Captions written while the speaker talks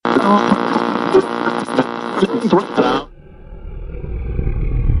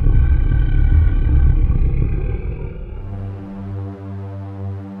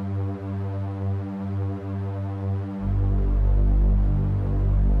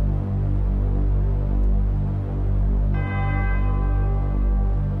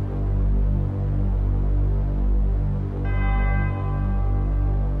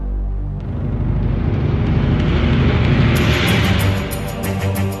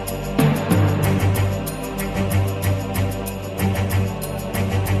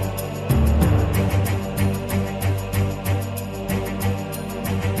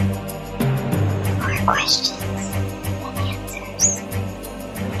Questions and answers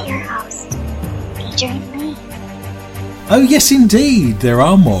with your host, Adrian Lee. Oh yes indeed, there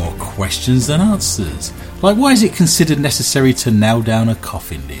are more questions than answers. Like, why is it considered necessary to nail down a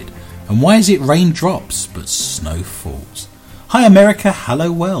coffin lid? And why is it rain drops but snow falls? Hi America,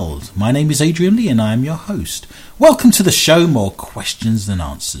 hello world. My name is Adrian Lee and I am your host. Welcome to the show More Questions Than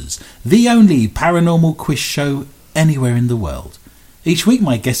Answers, the only paranormal quiz show anywhere in the world. Each week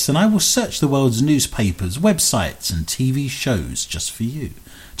my guests and I will search the world's newspapers, websites and TV shows just for you,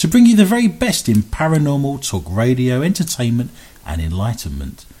 to bring you the very best in paranormal talk radio, entertainment and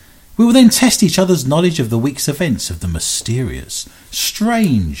enlightenment. We will then test each other's knowledge of the week's events of the mysterious,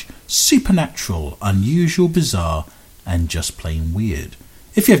 strange, supernatural, unusual, bizarre and just plain weird.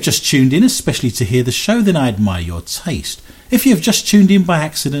 If you have just tuned in especially to hear the show, then I admire your taste. If you have just tuned in by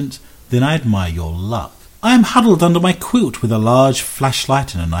accident, then I admire your luck. I am huddled under my quilt with a large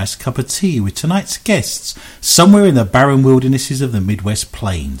flashlight and a nice cup of tea with tonight's guests somewhere in the barren wildernesses of the Midwest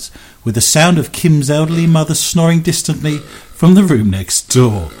Plains, with the sound of Kim's elderly mother snoring distantly from the room next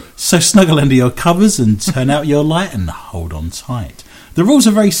door. So snuggle under your covers and turn out your light and hold on tight. The rules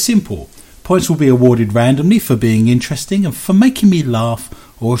are very simple. Points will be awarded randomly for being interesting and for making me laugh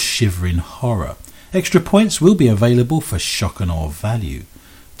or shiver in horror. Extra points will be available for shock and awe value.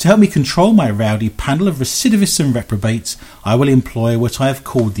 To help me control my rowdy panel of recidivists and reprobates, I will employ what I have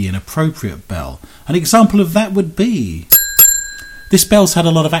called the inappropriate bell. An example of that would be... This bell's had a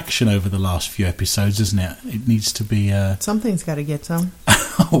lot of action over the last few episodes, hasn't it? It needs to be... Something's got to get some.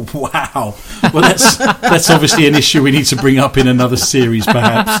 Oh, wow. Well, that's obviously an issue we need to bring up in another series,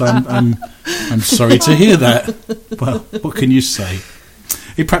 perhaps. I'm sorry to hear that. Well, what can you say?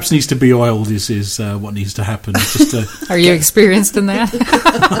 It perhaps needs to be oiled is what needs to happen. Are you experienced in that?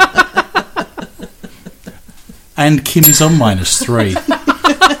 And Kim is on -3.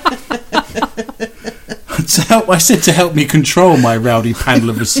 I said to help me control my rowdy panel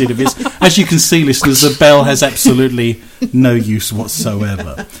of recidivists. As you can see, listeners, the bell has absolutely no use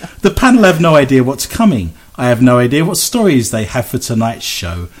whatsoever. The panel have no idea what's coming. I have no idea what stories they have for tonight's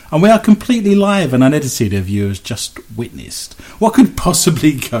show, and we are completely live and unedited, as you have just witnessed. What could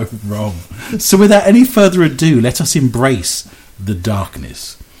possibly go wrong? So without any further ado, let us embrace the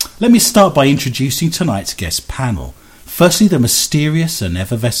darkness. Let me start by introducing tonight's guest panel. Firstly, the mysterious and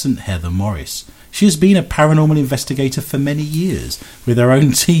effervescent Heather Morris. She has been a paranormal investigator for many years, with her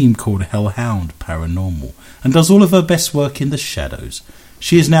own team called Hellhound Paranormal, and does all of her best work in the shadows.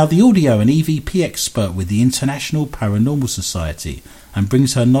 She is now the audio and EVP expert with the International Paranormal Society and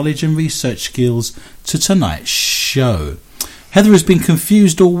brings her knowledge and research skills to tonight's show. Heather has been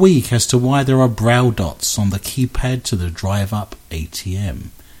confused all week as to why there are brow dots on the keypad to the drive-up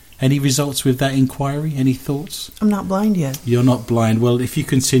ATM. Any results with that inquiry? Any thoughts? I'm not blind yet. You're not blind. Well, if you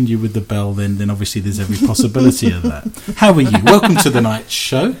continue with the bell, then obviously there's every possibility of that. How are you? Welcome to the night's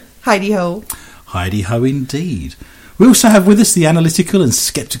show. Heidi-ho. Heidi-ho indeed. We also have with us the analytical and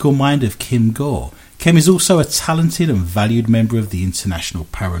sceptical mind of Kim Gore. Kim is also a talented and valued member of the International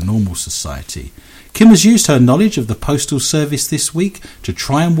Paranormal Society. Kim has used her knowledge of the Postal Service this week to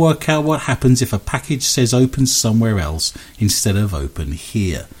try and work out what happens if a package says open somewhere else instead of open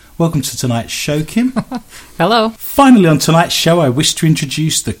here. Welcome to tonight's show, Kim. Hello. Finally on tonight's show, I wish to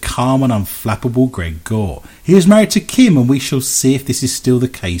introduce the calm and unflappable Greg Gore. He is married to Kim, and we shall see if this is still the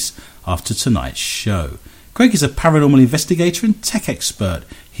case after tonight's show. Greg is a paranormal investigator and tech expert.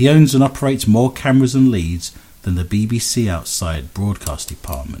 He owns and operates more cameras and leads than the BBC outside broadcast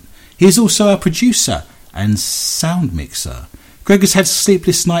department. He is also our producer and sound mixer. Greg has had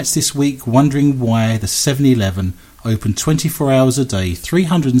sleepless nights this week wondering why the 7-Eleven, open 24 hours a day,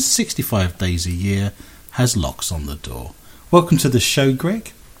 365 days a year, has locks on the door. Welcome to the show,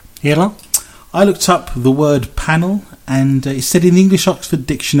 Greg. Hello. I looked up the word panel, and it said in the English Oxford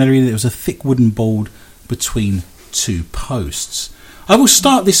Dictionary that it was a thick wooden board between two posts. I will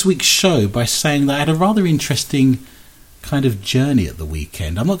start this week's show by saying that I had a rather interesting kind of journey at the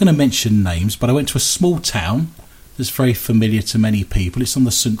weekend. I'm not going to mention names, but I went to a small town. that's very familiar to many people. It's on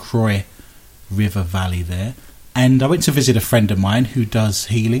the St. Croix River Valley there. And I went to visit a friend of mine who does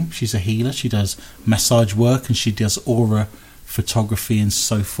healing. She's a healer. She does massage work and she does aura photography and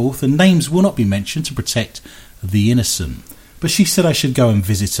so forth. And names will not be mentioned to protect the innocent. But she said I should go and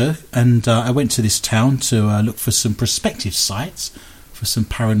visit her. And I went to this town to look for some prospective sites for some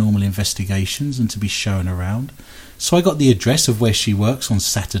paranormal investigations and to be shown around. So I got the address of where she works on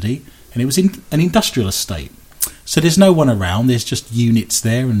Saturday. And it was in an industrial estate. So there's no one around. There's just units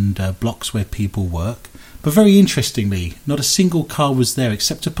there and blocks where people work. But very interestingly, not a single car was there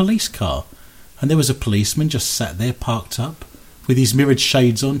except a police car. And there was a policeman just sat there parked up with his mirrored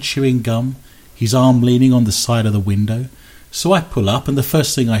shades on, chewing gum, his arm leaning on the side of the window. So I pull up and the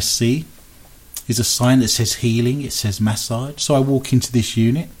first thing I see is a sign that says healing, it says massage. So I walk into this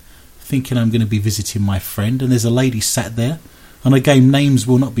unit thinking I'm going to be visiting my friend, and there's a lady sat there. And again, names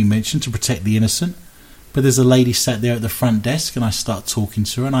will not be mentioned to protect the innocent. But there's a lady sat there at the front desk and I start talking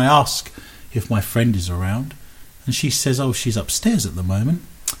to her and I ask if my friend is around, and she says, oh, she's upstairs at the moment.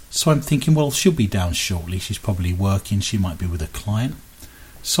 So I'm thinking, well, she'll be down shortly, she's probably working, she might be with a client.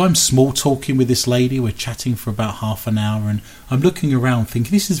 So I'm small talking with this lady, we're chatting for about half an hour, and I'm looking around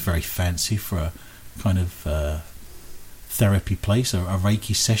thinking this is very fancy for a kind of therapy place, a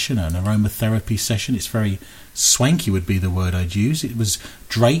Reiki session, an aromatherapy session. It's very swanky would be the word I'd use. It was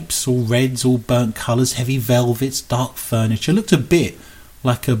drapes, all reds, all burnt colours, heavy velvets, dark furniture. It looked a bit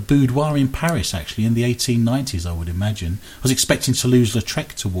like a boudoir in Paris, actually, in the 1890s, I would imagine. I was expecting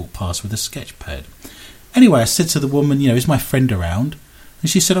Toulouse-Lautrec to walk past with a sketch pad. Anyway, I said to the woman, is my friend around? And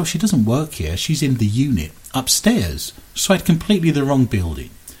she said, oh, she doesn't work here. She's in the unit upstairs. So I had completely the wrong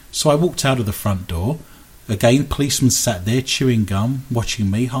building. So I walked out of the front door. Again, policeman sat there chewing gum, watching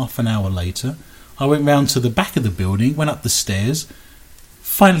me. Half an hour later, I went round to the back of the building, went up the stairs,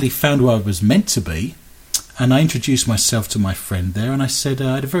 finally found where I was meant to be. And I introduced myself to my friend there, and I said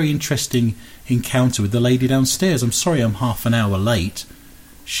I had a very interesting encounter with the lady downstairs. I'm sorry I'm half an hour late.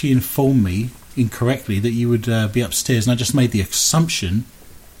 She informed me incorrectly that you would be upstairs, and I just made the assumption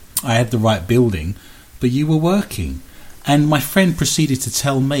I had the right building, but you were working. And my friend proceeded to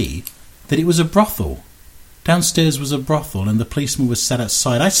tell me that it was a brothel. Downstairs was a brothel, and the policeman was sat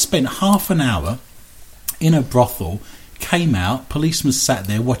outside. I spent half an hour in a brothel. Came out, policeman sat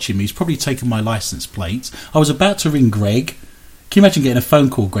there watching me. He's probably taken my licence plates. I was about to ring Greg. Can you imagine getting a phone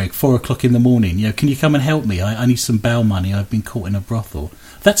call, Greg, 4 o'clock in the morning? Can you come and help me? I need some bail money. I've been caught in a brothel.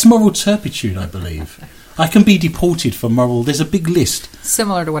 That's moral turpitude, I believe. I can be deported for moral. There's a big list.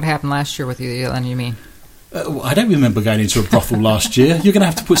 Similar to what happened last year with you, then, you mean? I don't remember going into a brothel last year. You're going to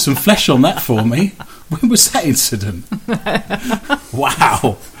have to put some flesh on that for me. When was that incident?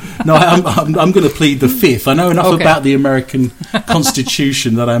 Wow. No, I'm going to plead the fifth. I know enough about the American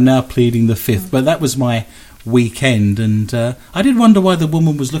Constitution that I'm now pleading the fifth. But that was my weekend, and I did wonder why the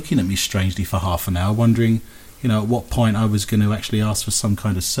woman was looking at me strangely for half an hour, wondering, at what point I was going to actually ask for some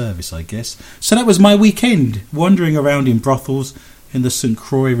kind of service, I guess. So that was my weekend, wandering around in brothels in the St.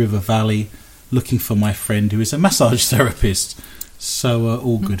 Croix River Valley, looking for my friend who is a massage therapist. So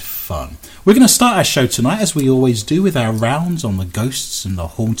all good fun. We're going to start our show tonight, as we always do, with our rounds on the ghosts and the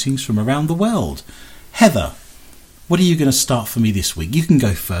hauntings from around the world. Heather, what are you going to start for me this week? You can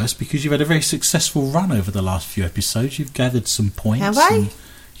go first, because you've had a very successful run over the last few episodes. You've gathered some points. Have I?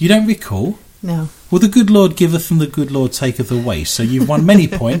 You don't recall? No. Well, the good Lord giveth and the good Lord taketh away. So you've won many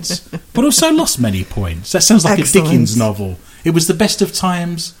points, but also lost many points. That sounds like Excellent. a Dickens novel. It was the best of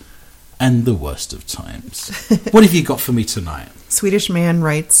times and the worst of times. What have you got for me tonight? Swedish man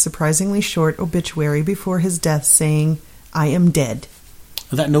writes surprisingly short obituary before his death saying, I am dead.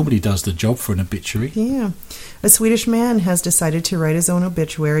 That normally does the job for an obituary. Yeah. A Swedish man has decided to write his own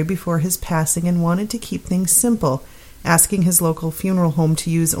obituary before his passing and wanted to keep things simple, asking his local funeral home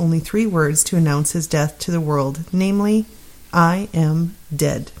to use only 3 words to announce his death to the world, namely, I am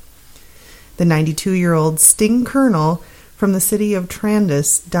dead. The 92-year-old Sting Colonel from the city of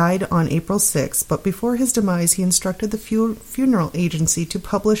Trandus died on April 6, but before his demise he instructed the funeral agency to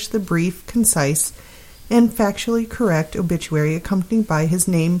publish the brief, concise, and factually correct obituary accompanied by his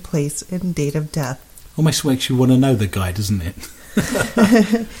name, place, and date of death. Almost makes you want to know the guy, doesn't it?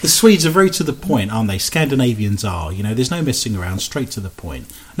 The Swedes are very to the point, aren't they? Scandinavians are. There's no messing around, straight to the point.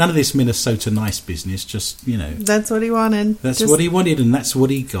 None of this Minnesota nice business, just, That's what he wanted. That's what he wanted, and that's what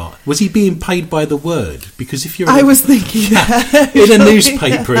he got. Was he being paid by the word? Because if you're I was thinking that. in a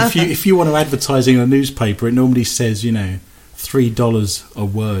newspaper, if you want to advertise in a newspaper, it normally says, $3 a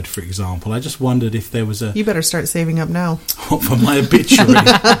word, for example. I just wondered if there was a... You better start saving up now. What, for my obituary?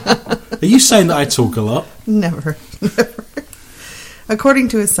 Are you saying that I talk a lot? Never. According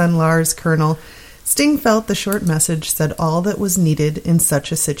to his son Lars, Colonel Sting felt the short message said all that was needed in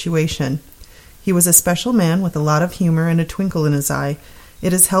such a situation. He was a special man with a lot of humor and a twinkle in his eye.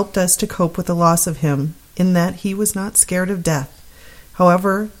 It has helped us to cope with the loss of him, in that he was not scared of death.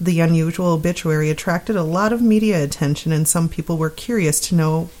 However, the unusual obituary attracted a lot of media attention, and some people were curious to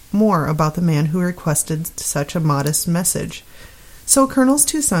know more about the man who requested such a modest message. So Colonel's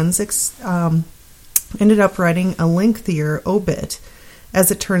two sons ended up writing a lengthier obit. As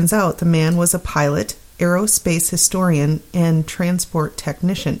it turns out, the man was a pilot, aerospace historian, and transport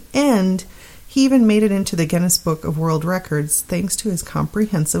technician, and he even made it into the Guinness Book of World Records thanks to his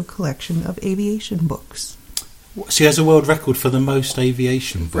comprehensive collection of aviation books. So he has a world record for the most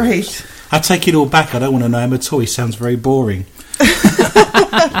aviation books. Right. I take it all back. I don't want to know him at all. He sounds very boring. Do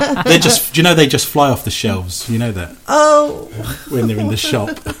you know they just fly off the shelves? You know that? Oh. When they're in the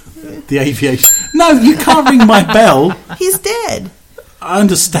shop. The aviation... No, you can't ring my bell. He's dead. I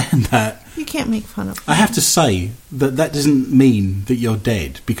understand that. You can't make fun of him. I have to say that doesn't mean that you're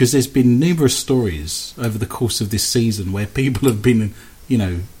dead, because there's been numerous stories over the course of this season where people have been,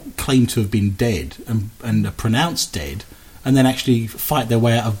 claimed to have been dead and are pronounced dead, and then actually fight their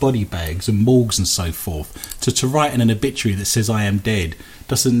way out of body bags and morgues and so forth. To write in an obituary that says I am dead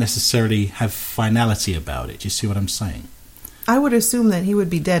doesn't necessarily have finality about it. Do you see what I'm saying? I would assume that he would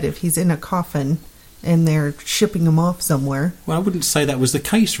be dead if he's in a coffin and they're shipping him off somewhere. Well, I wouldn't say that was the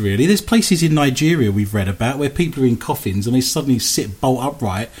case, really. There's places in Nigeria we've read about where people are in coffins and they suddenly sit bolt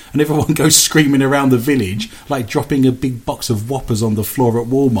upright and everyone goes screaming around the village, like dropping a big box of Whoppers on the floor at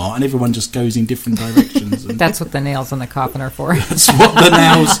Walmart, and everyone just goes in different directions. And that's what the nails in the coffin are for. That's what the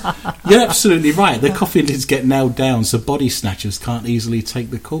nails... You're absolutely right. The coffin lids get nailed down so body snatchers can't easily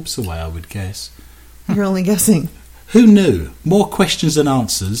take the corpse away, I would guess. You're only guessing. Who knew? More questions than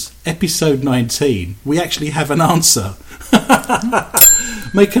answers. Episode 19. We actually have an answer.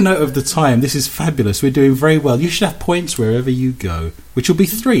 Make a note of the time. This is fabulous. We're doing very well. You should have points wherever you go, which will be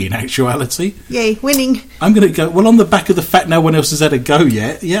 3 in actuality. Yay, winning. I'm going to go... Well, on the back of the fact no one else has had a go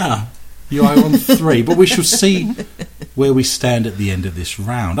yet. Yeah, you are on 3. But we shall see where we stand at the end of this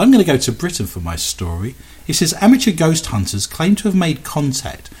round. I'm going to go to Britain for my story. It says, amateur ghost hunters claim to have made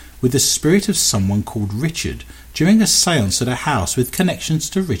contact with the spirit of someone called Richard during a séance at a house with connections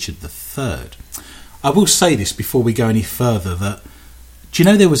to Richard III. I will say this before we go any further, that do you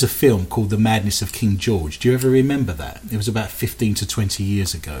know there was a film called The Madness of King George? Do you ever remember that? It was about 15 to 20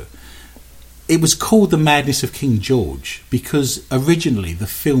 years ago. It was called The Madness of King George because originally the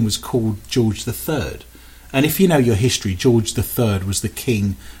film was called George III. And if you know your history, George III was the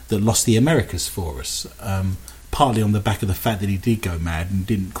king that lost the Americas for us, partly on the back of the fact that he did go mad and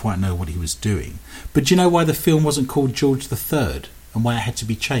didn't quite know what he was doing. But do you know why the film wasn't called George III and why it had to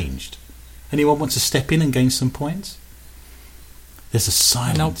be changed? Anyone want to step in and gain some points? There's a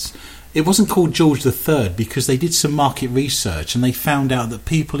silence. Nope. It wasn't called George III because they did some market research and they found out that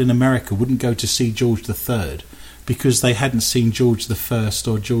people in America wouldn't go to see George III because they hadn't seen George I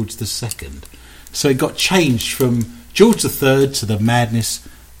or George II. So it got changed from George III to the Madness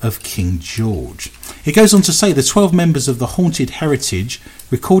of King George. It goes on to say the 12 members of the Haunted Heritage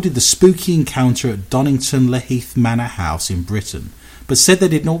recorded the spooky encounter at Donington Leheath Manor House in Britain, but said they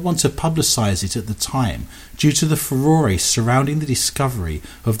did not want to publicise it at the time due to the furore surrounding the discovery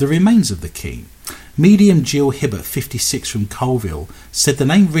of the remains of the king. Medium Jill Hibbert, 56, from Colville, said the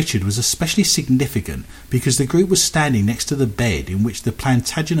name Richard was especially significant because the group was standing next to the bed in which the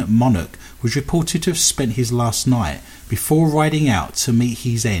Plantagenet monarch was reported to have spent his last night before riding out to meet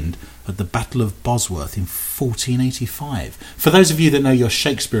his end at the Battle of Bosworth in 1485. For those of you that know your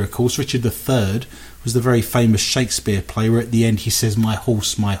Shakespeare, of course, Richard III was the very famous Shakespeare play where at the end he says, my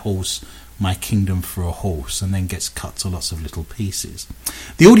horse, my kingdom for a horse, and then gets cut to lots of little pieces.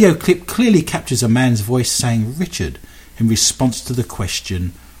 The audio clip clearly captures a man's voice saying Richard in response to the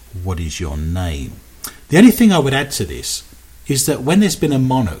question, what is your name? The only thing I would add to this is that when there's been a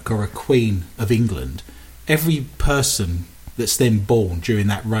monarch or a queen of England, every person that's then born during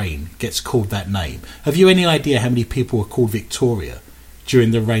that reign gets called that name. Have you any idea how many people were called Victoria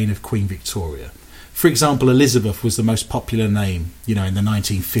during the reign of Queen Victoria? For example, Elizabeth was the most popular name, in the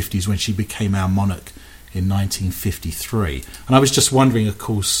 1950s when she became our monarch in 1953. And I was just wondering, of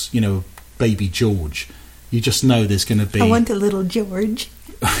course, baby George. You just know there's going to be... I want a little George.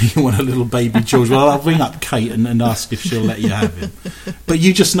 You want a little baby George? Well, I'll ring up Kate and ask if she'll let you have him. But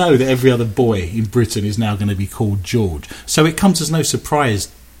you just know that every other boy in Britain is now going to be called George. So it comes as no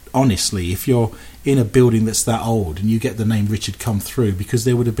surprise, honestly, if you're in a building that's that old and you get the name Richard come through, because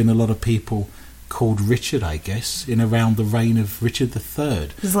there would have been a lot of people called Richard, I guess, in around the reign of Richard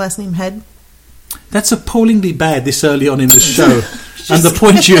III. His last name Head? That's appallingly bad this early on in the show, and the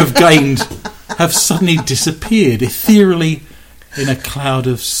points you have gained have suddenly disappeared ethereally in a cloud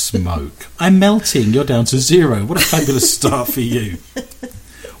of smoke. I'm melting. You're down to 0. What a fabulous start for you.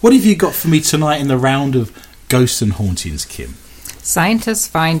 What have you got for me tonight in the round of ghosts and hauntings, Kim? Scientists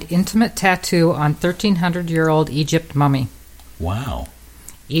find intimate tattoo on 1,300-year-old Egypt mummy. Wow.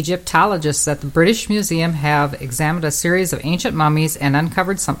 Egyptologists at the British Museum have examined a series of ancient mummies and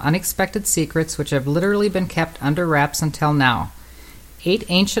uncovered some unexpected secrets which have literally been kept under wraps until now. 8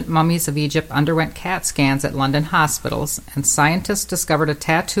 ancient mummies of Egypt underwent CAT scans at London hospitals, and scientists discovered a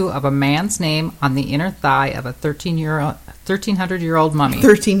tattoo of a man's name on the inner thigh of a 1,300-year-old mummy.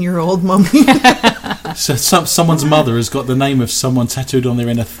 13-year-old mummy. So someone's mother has got the name of someone tattooed on their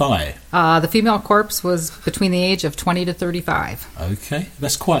inner thigh. The female corpse was between the age of 20 to 35. Okay.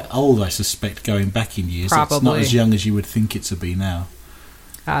 That's quite old, I suspect, going back in years. Probably. It's not as young as you would think it to be now.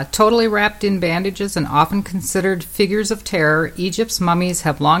 Totally wrapped in bandages and often considered figures of terror, Egypt's mummies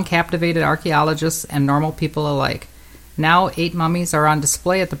have long captivated archaeologists and normal people alike. Now 8 mummies are on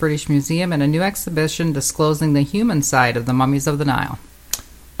display at the British Museum in a new exhibition disclosing the human side of the mummies of the Nile.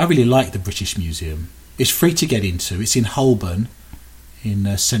 I really like the British Museum. It's free to get into. It's in Holborn,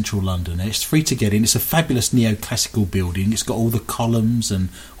 in central London. It's free to get in. It's a fabulous neoclassical building. It's got all the columns and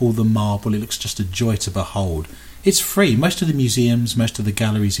all the marble. It looks just a joy to behold. It's free. Most of the museums, most of the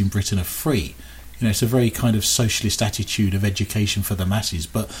galleries in Britain are free. You know, it's a very kind of socialist attitude of education for the masses,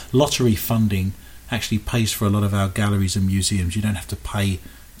 but lottery funding actually pays for a lot of our galleries and museums. You don't have to pay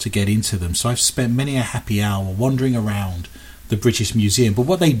to get into them. So I've spent many a happy hour wandering around the British Museum. But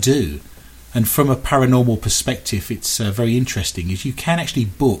what they do, and from a paranormal perspective it's very interesting, is you can actually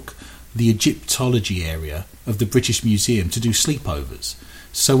book the Egyptology area of the British Museum to do sleepovers.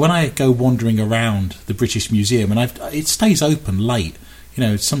 So when I go wandering around the British Museum, and it stays open late, you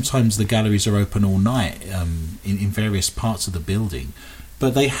know, sometimes the galleries are open all night in various parts of the building,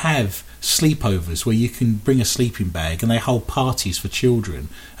 but they have sleepovers where you can bring a sleeping bag and they hold parties for children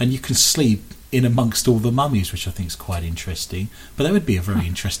and you can sleep in amongst all the mummies, which I think is quite interesting. But that would be a very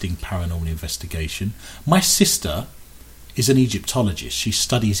interesting paranormal investigation. My sister is an Egyptologist. She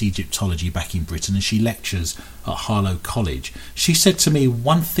studies Egyptology back in Britain and she lectures at Harlow College. She said to me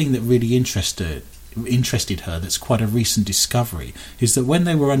one thing that really interested her, that's quite a recent discovery, is that when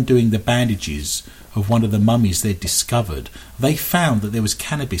they were undoing the bandages of one of the mummies they'd discovered, they found that there was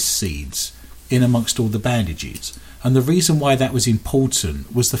cannabis seeds in amongst all the bandages. And the reason why that was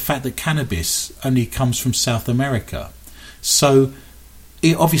important was the fact that cannabis only comes from South America. So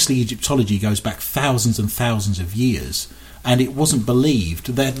obviously Egyptology goes back thousands and thousands of years, and it wasn't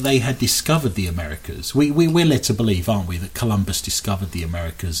believed that they had discovered the Americas. We're led to believe, aren't we, that Columbus discovered the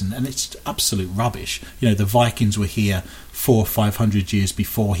Americas, and it's absolute rubbish. You know, the Vikings were here 400 or 500 years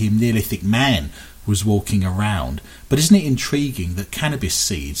before him. Neolithic man was walking around. But isn't it intriguing that cannabis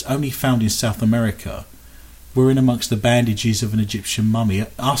seeds, only found in South America, were in amongst the bandages of an Egyptian mummy?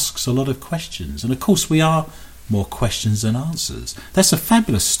 It asks a lot of questions, and of course we are more questions than answers. That's a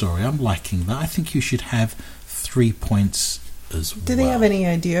fabulous story. I'm liking that. I think you should have 3 points as well. Do they have any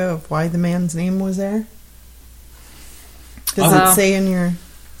idea of why the man's name was there? Does it say in your...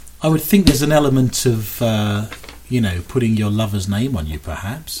 I would think there's an element of, putting your lover's name on you,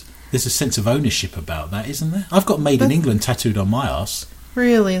 perhaps. There's a sense of ownership about that, isn't there? I've got Made in England tattooed on my arse.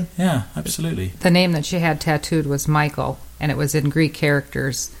 Really? Yeah, absolutely. The name that she had tattooed was Michael, and it was in Greek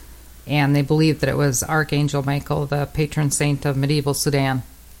characters. And they believed that it was Archangel Michael, the patron saint of medieval Sudan.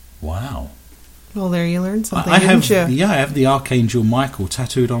 Wow. Well, there you learned something, I didn't you? Yeah, I have the Archangel Michael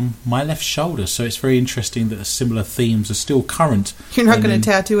tattooed on my left shoulder, so it's very interesting that similar themes are still current. You're not going to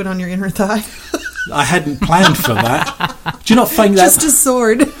tattoo it on your inner thigh? I hadn't planned for that. Do you not think that... Just a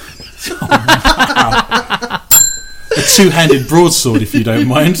sword. Oh, wow. A two-handed broadsword, if you don't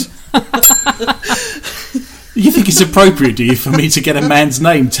mind. You think it's appropriate, do you, for me to get a man's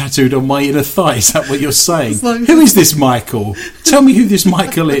name tattooed on my inner thigh? Is that what you're saying? Who is this Michael? Tell me who this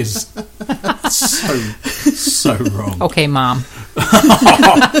Michael is. So wrong. Okay, Mom.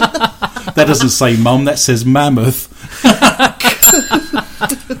 That doesn't say Mum, that says mammoth.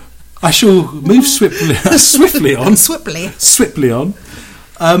 I shall move swiftly on. Swiftly on.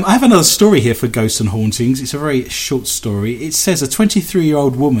 I have another story here for Ghosts and Hauntings. It's a very short story. It says a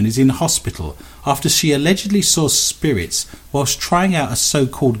 23-year-old woman is in hospital after she allegedly saw spirits whilst trying out a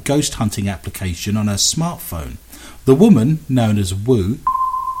so-called ghost hunting application on her smartphone. The woman, known as Woo...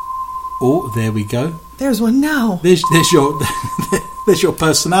 Oh, there we go. There's one now. There's your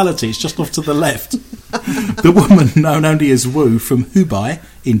personality. It's just off to the left. The woman, known only as Wu, from Hubei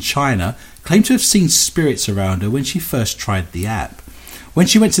in China, claimed to have seen spirits around her when she first tried the app. When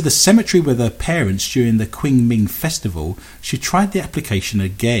she went to the cemetery with her parents during the Qing Ming festival, she tried the application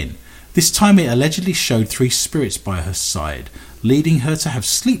again. This time it allegedly showed 3 spirits by her side, leading her to have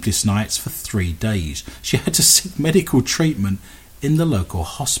sleepless nights for 3 days. She had to seek medical treatment in the local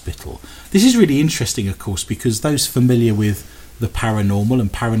hospital. This is really interesting, of course, because those familiar with the paranormal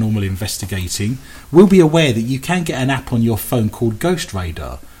and paranormal investigating will be aware that you can get an app on your phone called Ghost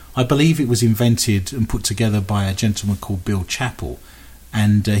Radar. I believe it was invented and put together by a gentleman called Bill Chappell,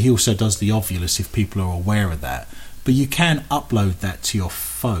 and he also does the Ovulus if people are aware of that. But you can upload that to your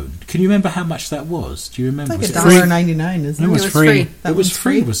phone. Can you remember how much that was? Do you remember? It's like $1.99, isn't it? It was free. It was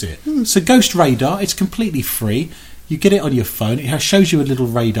free, was it? So Ghost Radar, it's completely free. You get it on your phone. It shows you a little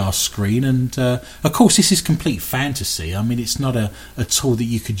radar screen, and of course this is complete fantasy. I mean, it's not a tool that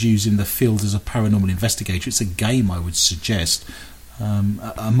you could use in the field as a paranormal investigator. It's a game, I would suggest.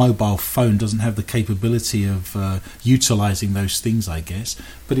 A mobile phone doesn't have the capability of utilising those things, I guess.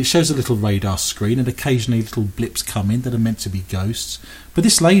 But it shows a little radar screen, and occasionally little blips come in that are meant to be ghosts. But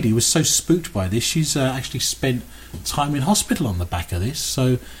this lady was so spooked by this, she's actually spent time in hospital on the back of this.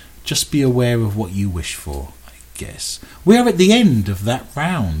 So just be aware of what you wish for, I guess. We are at the end of that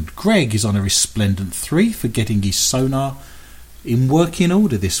round. Greg is on a resplendent 3 for getting his sonar in working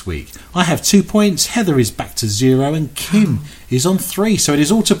order this week. I have 2 points, Heather is back to 0, and Kim is on 3. So it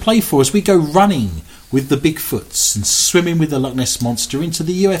is all to play for as we go running with the Bigfoots and swimming with the Loch Ness Monster into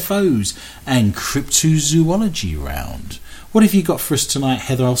the UFOs and cryptozoology round. What have you got for us tonight,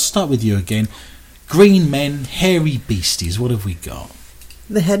 Heather? I'll start with you again. Green men, hairy beasties, what have we got?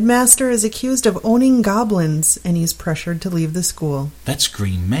 The headmaster is accused of owning goblins, and he's pressured to leave the school. That's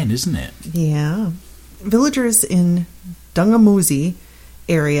green men, isn't it? Yeah. Villagers in Dungamuzi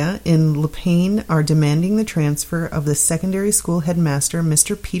area in Lepain are demanding the transfer of the secondary school headmaster,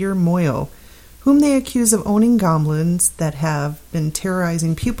 Mr. Peter Moyo, whom they accuse of owning goblins that have been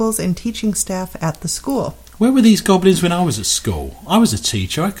terrorizing pupils and teaching staff at the school. Where were these goblins when I was at school? I was a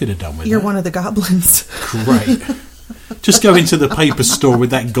teacher. I could have done with You're that. one of the goblins. Great. Just go into the paper store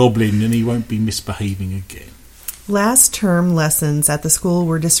with that goblin and he won't be misbehaving again. Last term lessons at the school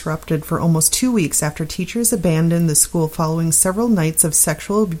were disrupted for almost 2 weeks after teachers abandoned the school following several nights of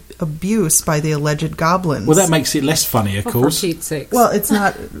sexual abuse by the alleged goblins. Well, that makes it less funny, of course. For Pete's sake. Well, it's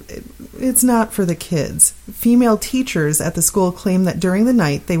not for the kids. Female teachers at the school claim that during the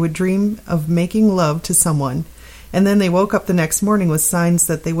night they would dream of making love to someone, and then they woke up the next morning with signs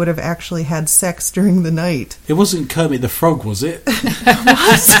that they would have actually had sex during the night. It wasn't Kermit the Frog, was it?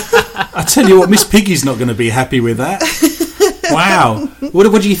 I tell you what, Miss Piggy's not going to be happy with that. Wow.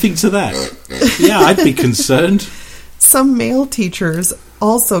 What do you think to that? Yeah, I'd be concerned. Some male teachers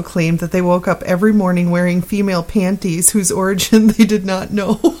also claimed that they woke up every morning wearing female panties whose origin they did not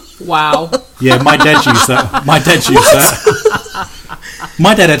know. Wow. Yeah, my dad used that. My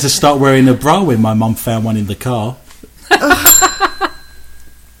dad had to start wearing a bra when my mum found one in the car.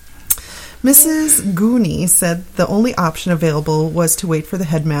 Mrs. Gooney said the only option available was to wait for the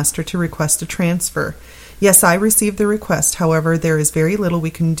headmaster to request a transfer. Yes, I received the request. However, there is very little we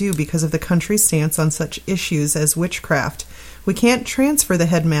can do because of the country's stance on such issues as witchcraft. We can't transfer the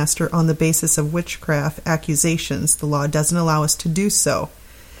headmaster on the basis of witchcraft accusations. The law doesn't allow us to do so.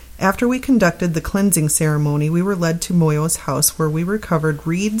 After we conducted the cleansing ceremony, we were led to Moyo's house where we recovered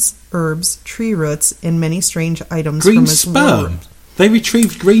reeds, herbs, tree roots, and many strange items Green from his sperm? ward. They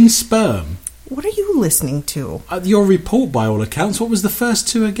retrieved green sperm? What are you listening to? Your report, by all accounts, what was the first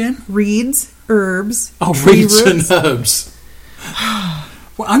 2 again? Reeds, herbs, Oh, tree reeds roots. and herbs.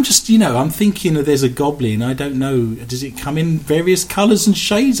 Well, I'm just, I'm thinking that there's a goblin. I don't know. Does it come in various colours and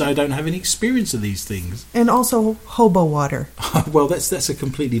shades? I don't have any experience of these things. And also hobo water. Well, that's a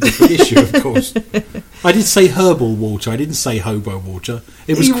completely different issue, of course. I did say herbal water. I didn't say hobo water.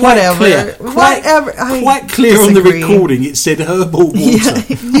 It was quite clear. Quite clear on the recording. It said herbal water. Yeah,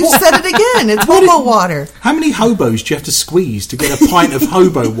 you said it again. It's hobo water. How many hobos do you have to squeeze to get a pint of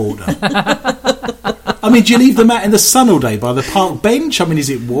hobo water? I mean, do you leave them out in the sun all day by the park bench? I mean, is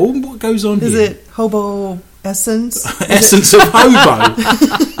it warm? What goes on here? Is it hobo essence? Essence of hobo.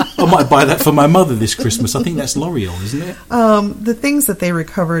 I might buy that for my mother this Christmas. I think that's L'Oreal, isn't it? The things that they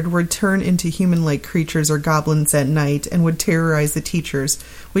recovered would turn into human-like creatures or goblins at night and would terrorize the teachers.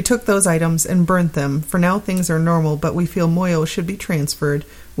 We took those items and burnt them. For now, things are normal, but we feel Moyo should be transferred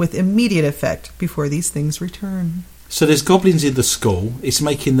with immediate effect before these things return. So there's goblins in the school. It's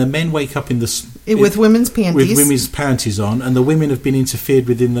making the men wake up with women's panties. With women's panties on, and the women have been interfered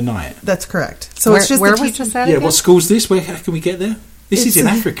with in the night. That's correct. So where, it's just where the was teachers. this at Yeah, again? what school's this? How can we get there? This is in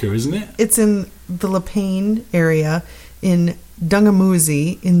Africa, isn't it? It's in the Lepain area in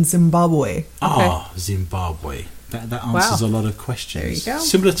Dungamuzi in Zimbabwe. Ah, Zimbabwe. That answers Wow. a lot of questions. There you go.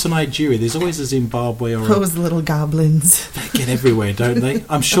 Similar to Nigeria, there's always a Zimbabwe or Those little goblins. They get everywhere, don't they?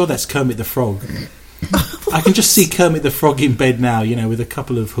 I'm sure that's Kermit the Frog. I can just see Kermit the Frog in bed now, with a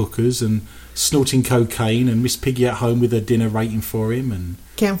couple of hookers and snorting cocaine, and Miss Piggy at home with her dinner waiting for him, and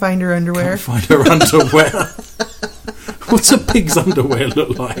Can't find her underwear. can't find her underwear. What's a pig's underwear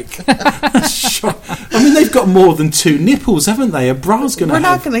look like? I mean, they've got more than 2 nipples, haven't they? A bra's going to We're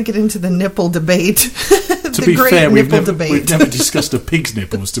have... not going to get into the nipple debate. To be fair, we've never discussed a pig's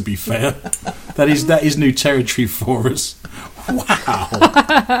nipples, to be fair. That is new territory for us. Wow.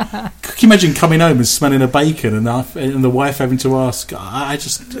 Can you imagine coming home and smelling a bacon and the wife having to ask?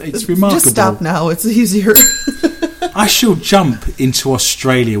 It's remarkable. Just stop now, it's easier. I shall jump into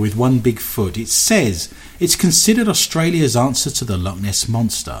Australia with one big foot. It says it's considered Australia's answer to the Loch Ness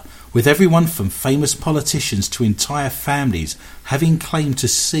Monster, with everyone from famous politicians to entire families having claimed to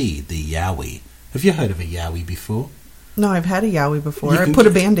see the Yowie. Have you heard of a Yowie before? No, I've had a Yowie before. You I can- put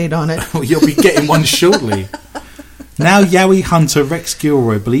a Band-Aid on it. You'll be getting one shortly. Now Yowie hunter Rex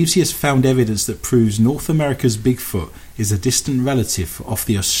Gilroy believes he has found evidence that proves North America's Bigfoot is a distant relative of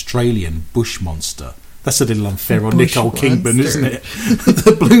the Australian bush monster. That's a little unfair on Bush Nicole Kingman, monster. isn't it?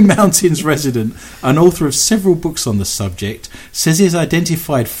 The Blue Mountains resident, an author of several books on the subject, says he has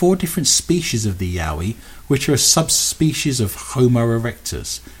identified 4 different species of the Yowie, which are a subspecies of Homo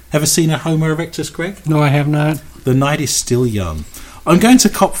erectus. Ever seen a Homo erectus, Greg? No, I have not. The night is still young. I'm going to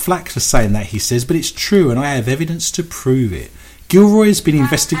cop flack for saying that, he says, but it's true and I have evidence to prove it. Gilroy has been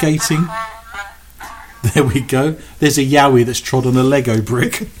investigating... There we go. There's a Yowie that's trod on a Lego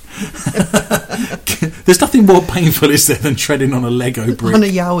brick. There's nothing more painful, is there, than treading on a Lego brick? On a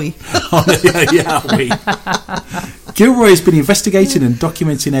Yowie. On a Yowie. Gilroy has been investigating and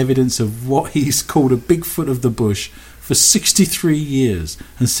documenting evidence of what he's called a Bigfoot of the bush for 63 years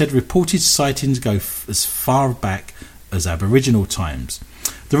and said reported sightings go as far back as Aboriginal times.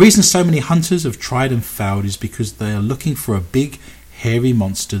 The reason so many hunters have tried and failed is because they are looking for a big, hairy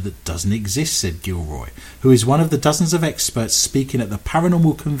monster that doesn't exist, said Gilroy, who is one of the dozens of experts speaking at the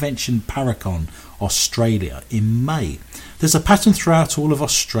Paranormal Convention Paracon, Australia, in May. There's a pattern throughout all of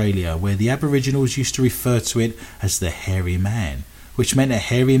Australia where the Aboriginals used to refer to it as the hairy man, which meant a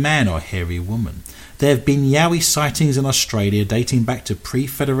hairy man or hairy woman. There have been Yowie sightings in Australia dating back to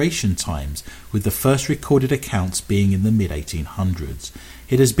pre-Federation times, with the first recorded accounts being in the mid-1800s.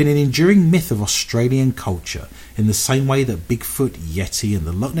 It has been an enduring myth of Australian culture, in the same way that Bigfoot, Yeti and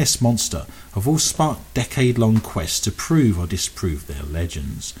the Loch Ness Monster have all sparked decade-long quests to prove or disprove their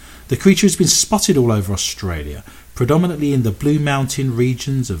legends. The creature has been spotted all over Australia, predominantly in the Blue Mountain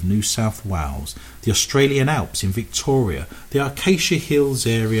regions of New South Wales, the Australian Alps in Victoria, the Acacia Hills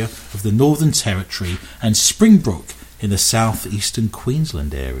area of the Northern Territory and Springbrook in the south-eastern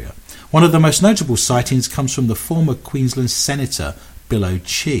Queensland area. One of the most notable sightings comes from the former Queensland Senator Bill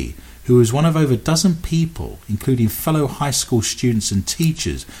O'Chee, who was one of over a dozen people, including fellow high school students and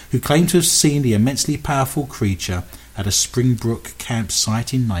teachers, who claim to have seen the immensely powerful creature at a Springbrook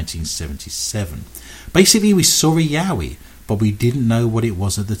campsite in 1977. Basically, we saw a Yowie, but we didn't know what it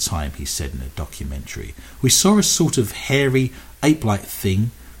was at the time, he said in a documentary. We saw a sort of hairy, ape-like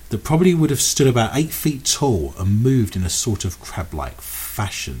thing that probably would have stood about 8 feet tall and moved in a sort of crab-like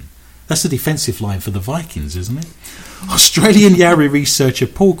fashion. That's a defensive line for the Vikings, isn't it? Australian Yowie researcher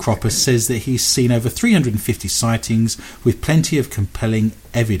Paul Cropper says that he's seen over 350 sightings with plenty of compelling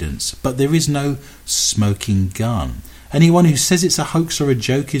evidence, but there is no smoking gun. Anyone who says it's a hoax or a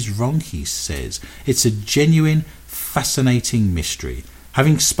joke is wrong, he says. It's a genuine, fascinating mystery.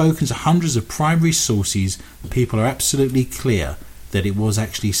 Having spoken to hundreds of primary sources, people are absolutely clear that it was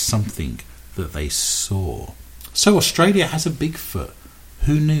actually something that they saw. So Australia has a Bigfoot.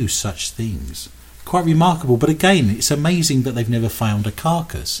 Who knew such things? Quite remarkable, but again, it's amazing that they've never found a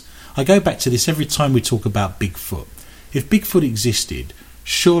carcass. I go back to this every time we talk about Bigfoot. If Bigfoot existed,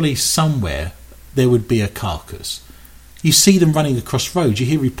 surely somewhere there would be a carcass. You see them running across roads. You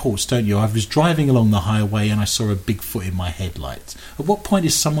hear reports, don't you? I was driving along the highway and I saw a Bigfoot in my headlights. At what point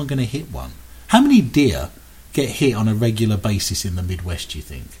is someone going to hit one? How many deer get hit on a regular basis in the Midwest, do you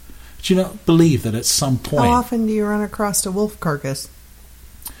think? Do you not believe that at some point... How often do you run across a wolf carcass?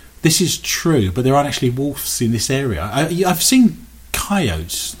 This is true, but there aren't actually wolves in this area. I've seen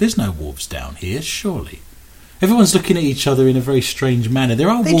coyotes. There's no wolves down here, surely. Everyone's looking at each other in a very strange manner. There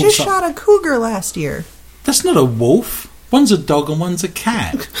are They wolves. just shot a cougar last year. That's not a wolf. One's a dog and one's a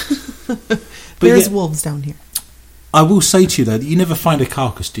cat. There's yet, wolves down here. I will say to you, though, that you never find a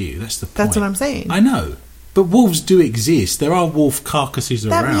carcass, do you? That's the point. That's what I'm saying. I know. But wolves do exist. There are wolf carcasses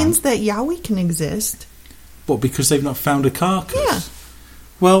That around. means that Yowie can exist. What, because they've not found a carcass? Yeah.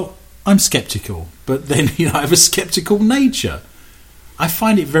 Well, I'm sceptical, but then I have a sceptical nature. I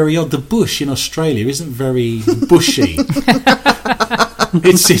find it very odd. The bush in Australia isn't very bushy.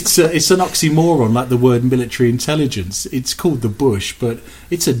 It's an oxymoron, like the word military intelligence. It's called the bush, but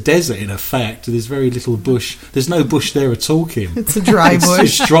it's a desert in effect. There's very little bush. There's no bush there at all, Kim. It's a dry bush.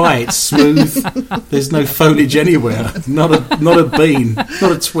 It's dry. It's smooth. There's no foliage anywhere. Not a bean.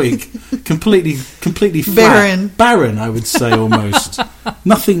 Not a twig. Completely flat. Barren, I would say, almost.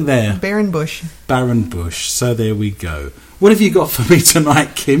 Nothing there. Barren bush. Barren bush. So there we go. What have you got for me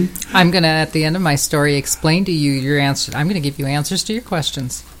tonight, Kim? I'm going to, at the end of my story, explain to you your answer. I'm going to give you answers to your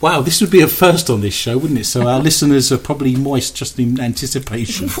questions. Wow, this would be a first on this show, wouldn't it? So our listeners are probably moist just in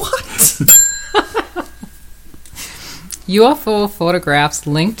anticipation. What? UFO photographs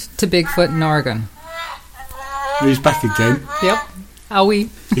linked to Bigfoot in Oregon. He's back again. Yep. Owie.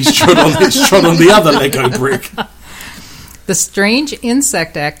 He's trod on the other Lego brick. The strange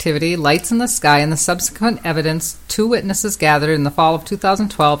insect activity, lights in the sky, and the subsequent evidence 2 witnesses gathered in the fall of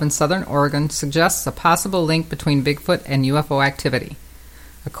 2012 in southern Oregon suggests a possible link between Bigfoot and UFO activity.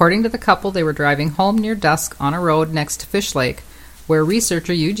 According to the couple, they were driving home near dusk on a road next to Fish Lake, where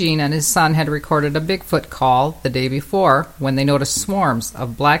researcher Eugene and his son had recorded a Bigfoot call the day before when they noticed swarms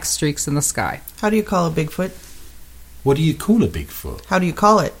of black streaks in the sky. How do you call a Bigfoot? What do you call a Bigfoot? How do you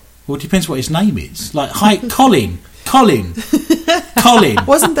call it? Well, it depends what his name is. Like, hi, Colin. Colin.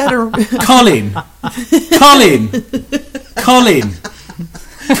 Wasn't that a... Colin.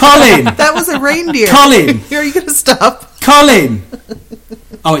 That was a reindeer. Colin. Are you going to stop? Colin.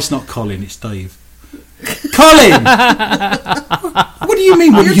 Oh, it's not Colin, it's Dave. Colin. What do you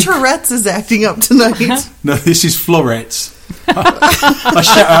mean? Your Tourette's is acting up tonight. No, this is florets. I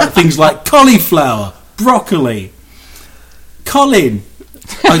shout out things like cauliflower, broccoli, Colin.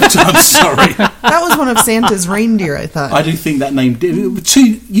 I'm sorry. That was one of Santa's reindeer, I thought. I do think that name did.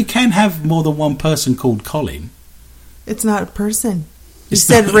 You can have more than one person called Colin. It's not a person. You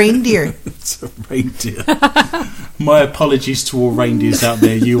said reindeer. It's a reindeer. My apologies to all reindeers out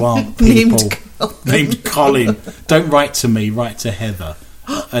there. You aren't people. Named Colin. Don't write to me. Write to Heather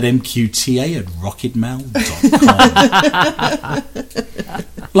at mqta@rocketmail.com.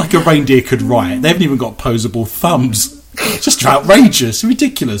 Like a reindeer could write. They haven't even got posable thumbs. Just outrageous,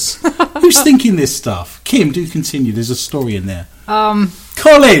 ridiculous. Who's thinking this stuff? Kim, do continue. There's a story in there.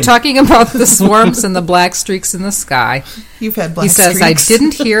 Colin! Talking about the swarms and the black streaks in the sky. You've had black streaks. He says, I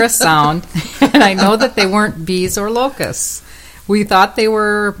didn't hear a sound, and I know that they weren't bees or locusts. We thought they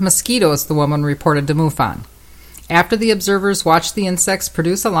were mosquitoes, the woman reported to MUFON. After the observers watched the insects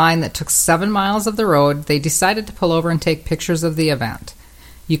produce a line that took 7 miles of the road, they decided to pull over and take pictures of the event.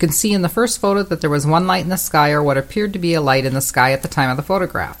 You can see in the first photo that there was one light in the sky, or what appeared to be a light in the sky at the time of the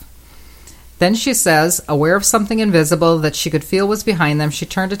photograph. Then she says, aware of something invisible that she could feel was behind them, she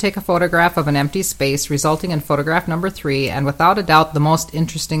turned to take a photograph of an empty space, resulting in photograph number 3, and without a doubt the most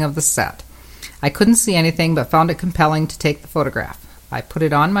interesting of the set. I couldn't see anything, but found it compelling to take the photograph. I put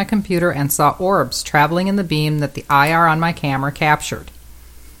it on my computer and saw orbs traveling in the beam that the IR on my camera captured.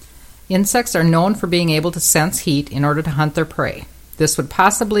 Insects are known for being able to sense heat in order to hunt their prey. This would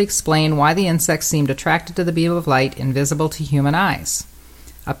possibly explain why the insects seemed attracted to the beam of light invisible to human eyes.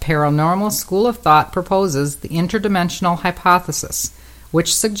 A paranormal school of thought proposes the interdimensional hypothesis,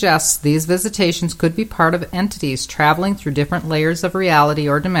 which suggests these visitations could be part of entities traveling through different layers of reality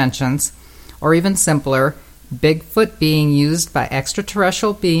or dimensions, or even simpler, Bigfoot being used by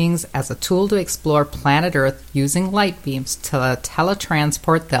extraterrestrial beings as a tool to explore planet Earth using light beams to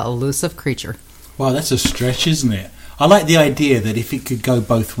teletransport the elusive creature. Wow, that's a stretch, isn't it? I like the idea that if it could go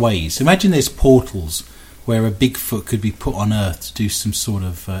both ways. Imagine there's portals where a Bigfoot could be put on Earth to do some sort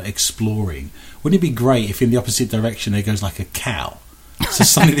of exploring. Wouldn't it be great if in the opposite direction there goes like a cow? So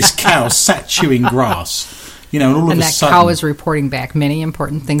suddenly this cow sat chewing grass, and all of a sudden... And that cow is reporting back many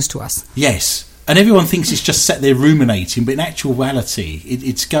important things to us. Yes. And everyone thinks it's just sat there ruminating, but in actuality,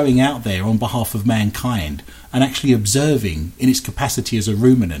 it's going out there on behalf of mankind and actually observing in its capacity as a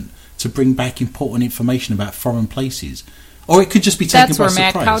ruminant to bring back important information about foreign places. Or it could just be taken by surprise.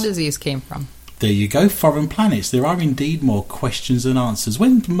 That's where mad cow disease came from. There you go, foreign planets. There are indeed more questions than answers.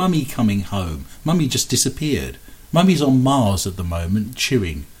 When's Mummy coming home? Mummy just disappeared. Mummy's on Mars at the moment,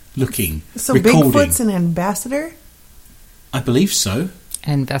 chewing, looking, so recording. So Bigfoot's an ambassador? I believe so.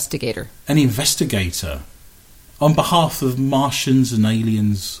 Investigator. An investigator. On behalf of Martians and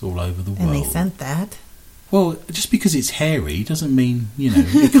aliens all over the world. And they sent that? Well, just because it's hairy doesn't mean, you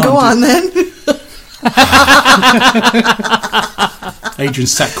can't... Go on, then. Adrian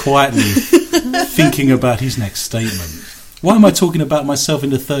sat quietly thinking about his next statement. Why am I talking about myself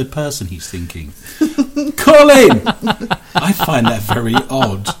in the third person, he's thinking. Colin! I find that very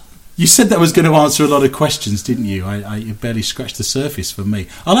odd. You said that was going to answer a lot of questions, didn't you? You barely scratched the surface for me.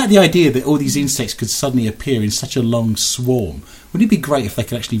 I like the idea that all these insects could suddenly appear in such a long swarm. Wouldn't it be great if they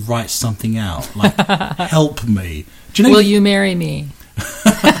could actually write something out? Like, help me. Do you know? Will you marry me?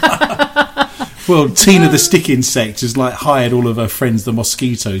 Well, Tina the stick insect has like hired all of her friends, the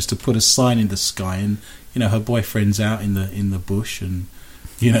mosquitoes, to put a sign in the sky, and her boyfriend's out in the bush, and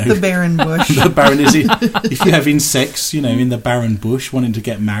the barren bush. The barren is it. If you have insects, in the barren bush wanting to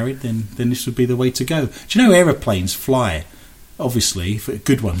get married, then this would be the way to go. Do you know aeroplanes fly? Obviously,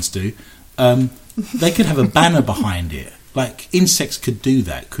 good ones do. They could have a banner behind it. Like insects could do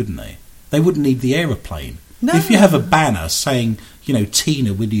that, couldn't they? They wouldn't need the aeroplane. No. If you have a banner saying,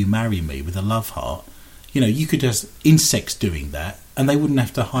 Tina, will you marry me, with a love heart, you could have insects doing that, and they wouldn't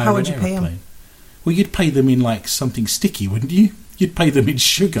have to hire an aeroplane. How would you pay them? Well, you'd pay them in like something sticky, wouldn't you? You'd pay them in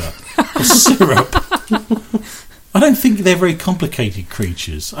sugar or syrup. I don't think they're very complicated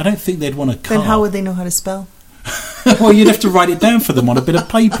creatures. I don't think they'd want a car. Then how would they know how to spell? Well, you'd have to write it down for them on a bit of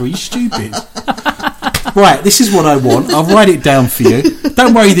paper. Are you stupid? Right, this is what I want. I'll write it down for you.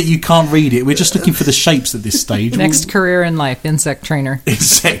 Don't worry that you can't read it. We're just looking for the shapes at this stage. Next career in life, insect trainer.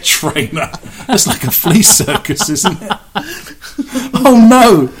 Insect trainer. That's like a flea circus, isn't it? Oh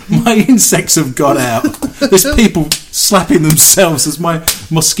no, my insects have got out. There's people slapping themselves as my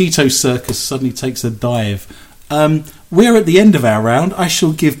mosquito circus suddenly takes a dive. We're at the end of our round. I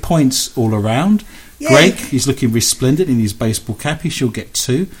shall give points all around. Yay. Greg, he's looking resplendent in his baseball cap. He shall get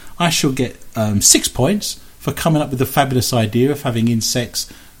 2. I shall get 6 points for coming up with the fabulous idea of having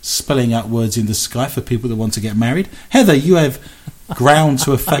insects spelling out words in the sky for people that want to get married. Heather, you have ground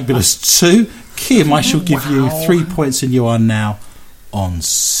to a fabulous 2. Kim, I shall give you 3 points, and you are now on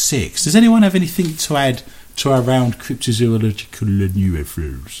 6. Does anyone have anything to add to our round cryptozoological and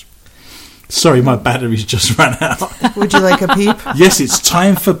UFOs? Sorry, my battery's just run out. Would you like a peep? Yes, it's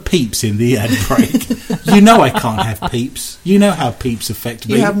time for peeps in the ad break. You know I can't have peeps. You know how peeps affect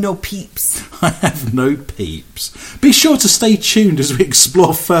me. You have no peeps. I have no peeps. Be sure to stay tuned as we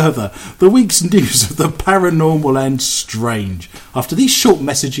explore further the week's news of the paranormal and strange after these short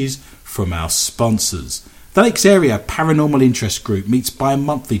messages from our sponsors. The Lakes Area Paranormal Interest Group meets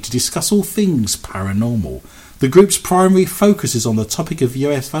bi-monthly to discuss all things paranormal. The group's primary focus is on the topic of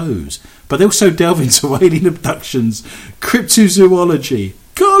UFOs, but they also delve into alien abductions, cryptozoology,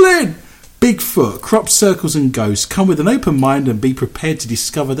 Colin, Bigfoot, crop circles and ghosts. Come with an open mind and be prepared to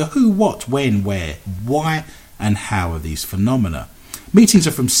discover the who, what, when, where, why and how of these phenomena. Meetings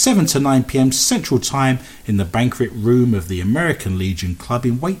are from 7 to 9 p.m. Central Time in the banquet room of the American Legion Club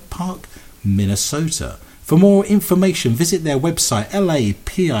in Waite Park, Minnesota. For more information, visit their website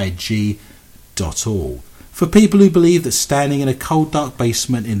lapig.org. For people who believe that standing in a cold dark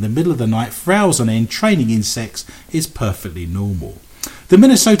basement in the middle of the night for hours on end training insects is perfectly normal. The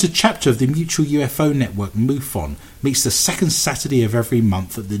Minnesota chapter of the Mutual UFO Network, MUFON, meets the second Saturday of every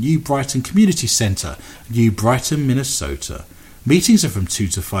month at the New Brighton Community Centre, New Brighton, Minnesota. Meetings are from 2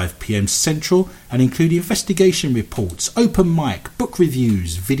 to 5 p.m. Central and include investigation reports, open mic, book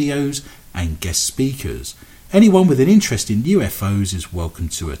reviews, videos and guest speakers. Anyone with an interest in UFOs is welcome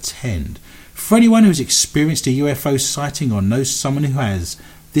to attend. For anyone who has experienced a UFO sighting or knows someone who has,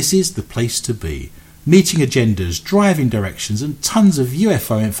 this is the place to be. Meeting agendas, driving directions and tons of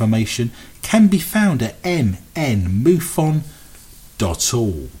UFO information can be found at mnmufon.org.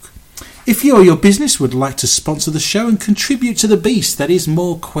 If you or your business would like to sponsor the show and contribute to the beast that is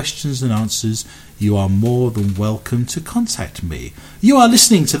more questions than answers, you are more than welcome to contact me. You are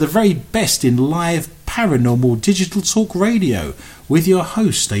listening to the very best in live paranormal digital talk radio with your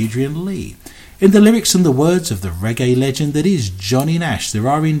host Adrian Lee. In the lyrics and the words of the reggae legend that is Johnny Nash, there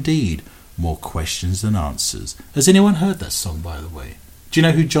are indeed more questions than answers. Has anyone heard that song, by the way? Do you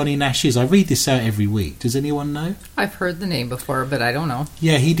know who Johnny Nash is? I read this out every week. Does anyone know? I've heard the name before, but I don't know.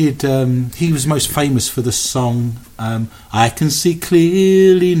 Yeah, he did. He was most famous for the song I Can See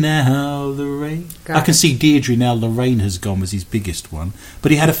Clearly Now the Rain. I Can See Deirdre Now the Rain Has Gone was his biggest one.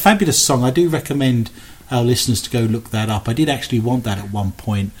 But he had a fabulous song. I do recommend our listeners to go look that up. I did actually want that at one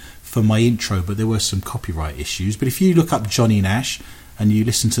point for my intro, but there were some copyright issues. But if you look up Johnny Nash and you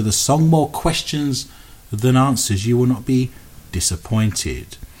listen to the song More Questions Than Answers, you will not be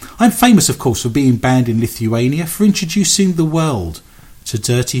disappointed. I'm famous, of course, for being banned in Lithuania for introducing the world to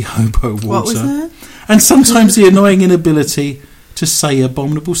dirty hobo water. What was that? And sometimes the annoying inability to say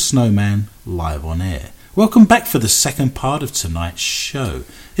abominable snowman live on air. Welcome back for the second part of tonight's show.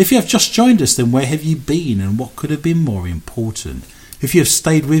 If you have just joined us, then where have you been and what could have been more important? If you have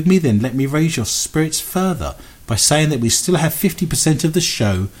stayed with me, then let me raise your spirits further by saying that we still have 50% of the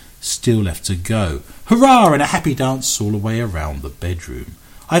show still left to go. Hurrah, and a happy dance all the way around the bedroom.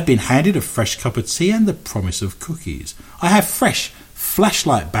 I've been handed a fresh cup of tea and the promise of cookies. I have fresh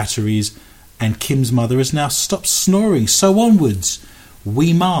flashlight batteries, and Kim's mother has now stopped snoring. So onwards,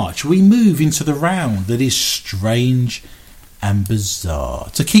 we march, we move into the round that is strange and bizarre.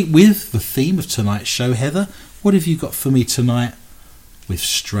 To keep with the theme of tonight's show, Heather, what have you got for me tonight with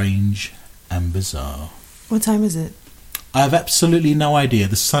strange and bizarre? What time is it? I have absolutely no idea.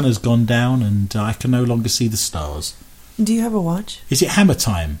 The sun has gone down and I can no longer see the stars. Do you have a watch? Is it hammer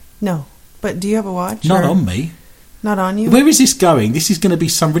time? No. But do you have a watch? Not on me. Not on you? Where is this going? This is going to be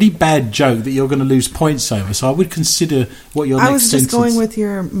some really bad joke that you're going to lose points over, so I would consider what your next sentence... I was just going with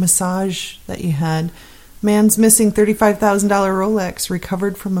your massage that you had. Man's missing $35,000 Rolex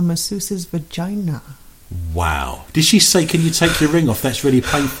recovered from a masseuse's vagina. Wow. Did she say, can you take your ring off? That's really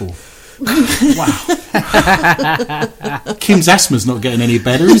painful. Wow. Kim's asthma's not getting any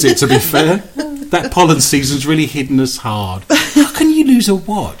better, is it, to be fair? That pollen season's really hitting us hard. How can you lose a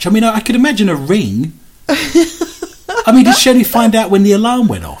watch? I mean, I could imagine a ring. I mean, did she only find out when the alarm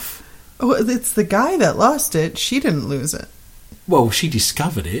went off? Well, it's the guy that lost it. She didn't lose it. Well, she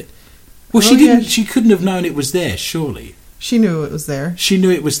discovered it. Well, she didn't. She couldn't have known it was there, surely. She knew it was there. She knew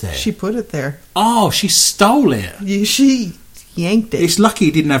it was there. She put it there. Oh, she stole it. She yanked it. It's lucky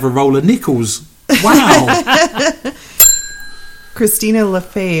he didn't have a roll of nickels. Wow. Christina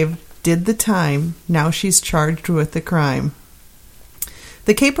Lefebvre did the time. Now she's charged with the crime.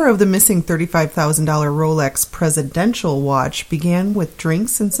 The caper of the missing $35,000 Rolex presidential watch began with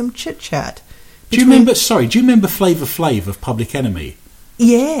drinks and some chit-chat. Do you remember Flavor Flav of Public Enemy?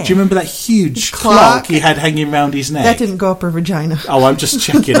 Yeah. Do you remember that huge clock he had hanging around his neck? That didn't go up her vagina. Oh, I'm just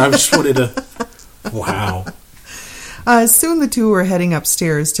checking. I just wanted to... Wow. Soon the two were heading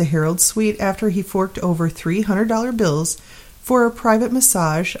upstairs to Harold's suite after he forked over $300 bills for a private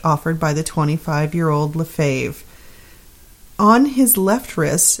massage offered by the 25-year-old Lefebvre. On his left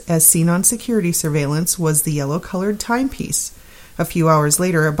wrist, as seen on security surveillance, was the yellow-colored timepiece. A few hours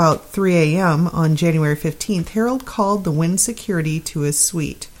later, about 3 a.m. on January 15th, Harold called the Wynn security to his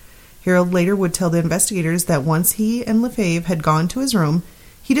suite. Harold later would tell the investigators that once he and Lefebvre had gone to his room,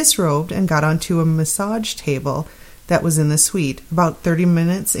 he disrobed and got onto a massage table that was in the suite. About 30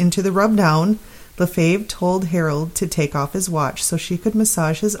 minutes into the rub-down, Lefebvre told Harold to take off his watch so she could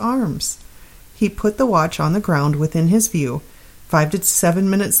massage his arms. He put the watch on the ground within his view. 5 to 7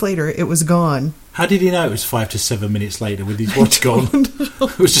 minutes later, it was gone. How did he know it was 5 to 7 minutes later with his watch gone?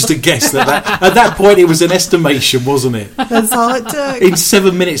 It was just a guess. At that point, it was an estimation, wasn't it? That's all it took. In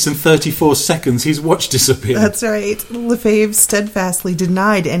 7 minutes and 34 seconds, his watch disappeared. That's right. Lefebvre steadfastly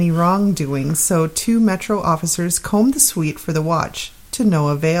denied any wrongdoing, so 2 Metro officers combed the suite for the watch, to no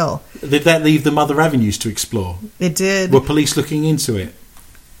avail. Did that leave them other avenues to explore? It did. Were police looking into it?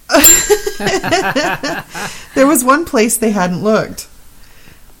 There was one place they hadn't looked.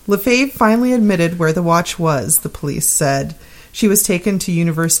 Lefebvre finally admitted where the watch was, the police said. She was taken to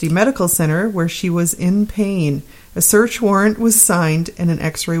University Medical Center where she was in pain. A search warrant was signed and an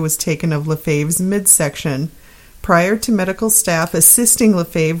x-ray was taken of Lefebvre's midsection. Prior to medical staff assisting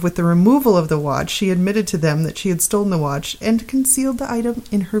Lefebvre with the removal of the watch, she admitted to them that she had stolen the watch and concealed the item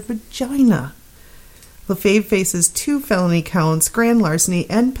in her vagina. Lefebvre faces 2 felony counts, grand larceny,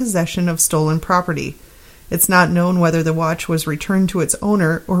 and possession of stolen property. It's not known whether the watch was returned to its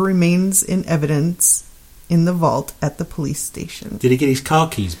owner or remains in evidence in the vault at the police station. Did he get his car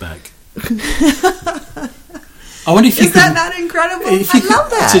keys back? I wonder if you Is that not incredible? I love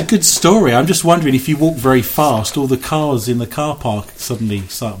that. It's a good story. I'm just wondering if you walk very fast, all the cars in the car park suddenly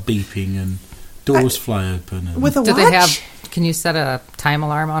start beeping and doors fly open. And... With a Do watch? they have? Can you set a time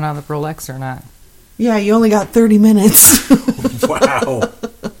alarm on the Rolex or not? Yeah, you only got 30 minutes. Wow.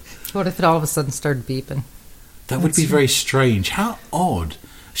 What if it all of a sudden started beeping? That would be very strange. How odd.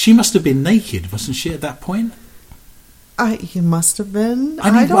 She must have been naked, wasn't she, at that point? You must have been.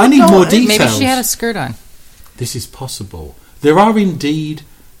 I don't need know. more details. Maybe she had a skirt on. This is possible. There are indeed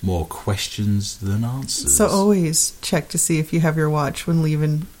more questions than answers. So always check to see if you have your watch when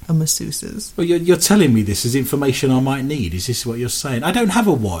leaving a masseuse's. Well, you're telling me this is information I might need. Is this what you're saying? I don't have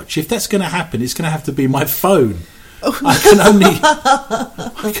a watch. If that's going to happen, it's going to have to be my phone. I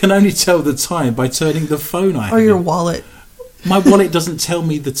can only tell the time by turning the phone I have. Or your wallet. My wallet doesn't tell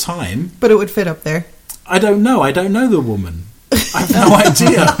me the time. But it would fit up there. I don't know. I don't know the woman. I have no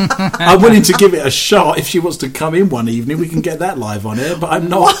idea. I'm willing to give it a shot. If she wants to come in one evening, we can get that live on air, but I'm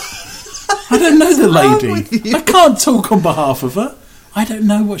not. I don't know the lady. I can't talk on behalf of her. I don't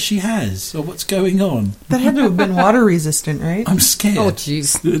know what she has or what's going on. That had to have been water resistant, right? I'm scared. Oh,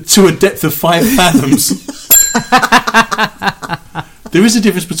 jeez. To a depth of 5 fathoms. There is a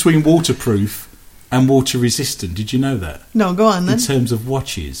difference between waterproof and water resistant. Did you know that? No, go on then. In terms of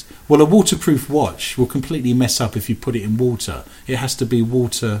watches. Well, a waterproof watch will completely mess up if you put it in water. It has to be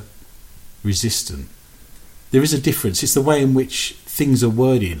water resistant. There is a difference. It's the way in which things are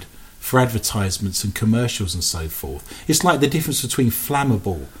worded for advertisements and commercials and so forth. It's like the difference between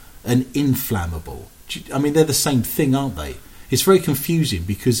flammable and inflammable. I mean, they're the same thing, aren't they? It's very confusing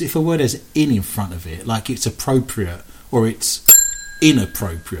because if a word has in front of it, like it's appropriate or it's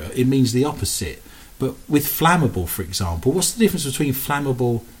inappropriate, it means the opposite. But with flammable, for example, what's the difference between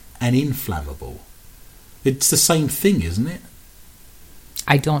flammable and inflammable? It's the same thing, isn't it?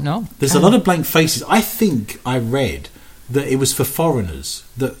 I don't know. There's a lot of blank faces. I think I read that it was for foreigners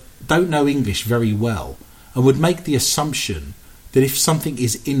that don't know English very well and would make the assumption that if something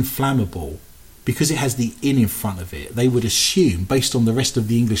is inflammable, because it has the in front of it, they would assume, based on the rest of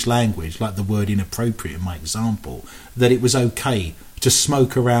the English language, like the word inappropriate in my example, that it was okay to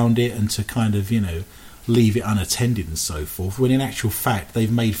smoke around it and to kind of, leave it unattended and so forth, when in actual fact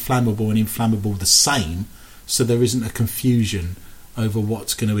they've made flammable and inflammable the same, so there isn't a confusion over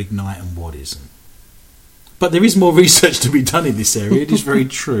what's going to ignite and what isn't. But there is more research to be done in this area. It is very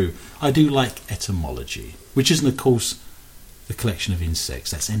true. I do like etymology, which isn't, of course, the collection of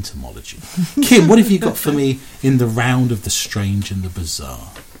insects. That's entomology. Kim, what have you got for me in the round of the strange and the bizarre?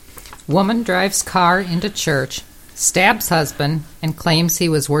 Woman drives car into church, stabs husband, and claims he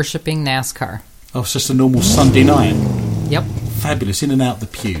was worshipping NASCAR. Oh, it's just a normal Sunday night. Yep. Fabulous, in and out the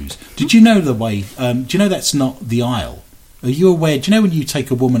pews. Did you know the way... do you know that's not the aisle? Are you aware... Do you know when you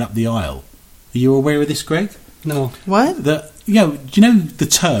take a woman up the aisle? Are you aware of this, Greg? No. What? Do you know the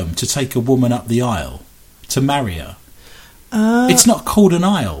term to take a woman up the aisle? To marry her? It's not called an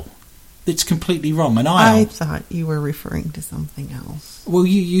aisle. It's completely wrong. An aisle. I thought you were referring to something else. Well,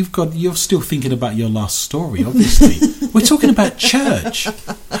 you're still thinking about your last story, obviously. We're talking about church.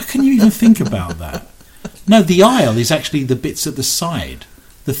 How can you even think about that? No, the aisle is actually the bits at the side.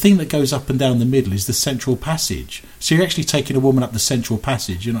 The thing that goes up and down the middle is the central passage. So you're actually taking a woman up the central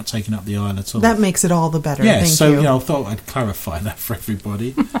passage. You're not taking up the aisle at all. That makes it all the better. Yeah, Thank so you. I thought I'd clarify that for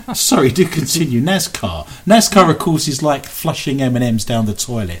everybody. Sorry, do continue. NASCAR. NASCAR, of course, is like flushing M&Ms down the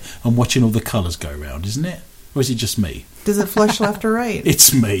toilet and watching all the colours go round, isn't it? Or is it just me? Does it flush left or right?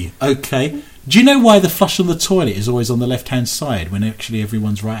 It's me. Okay. Do you know why the flush on the toilet is always on the left-hand side when actually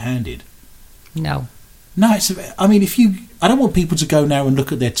everyone's right-handed? No. No, I don't want people to go now and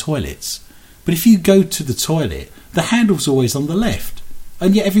look at their toilets, but if you go to the toilet, the handle's always on the left,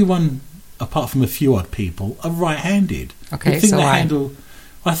 and yet everyone, apart from a few odd people, are right-handed. Okay,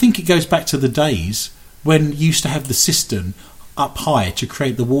 I think it goes back to the days when you used to have the cistern up high to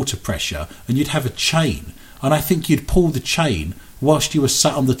create the water pressure, and you'd have a chain, and I think you'd pull the chain whilst you were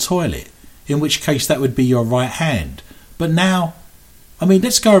sat on the toilet, in which case that would be your right hand. But now...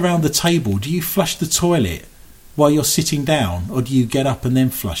 let's go around the table. Do you flush the toilet while you're sitting down, or do you get up and then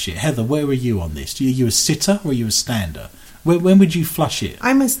flush it? Heather, where are you on this? Are you a sitter or are you a stander? When would you flush it?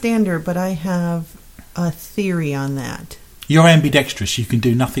 I'm a stander, but I have a theory on that. You're ambidextrous. You can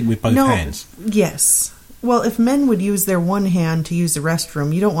do nothing with both hands. Yes. Well, if men would use their one hand to use the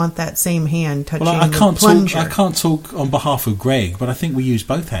restroom, you don't want that same hand touching I the can't plunger. I can't talk on behalf of Greg, but I think we use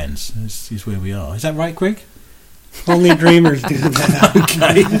both hands. This is where we are. Is that right, Greg? Only dreamers do that.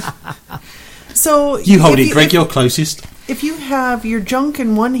 Okay. So you hold it, Greg. You're closest. If you have your junk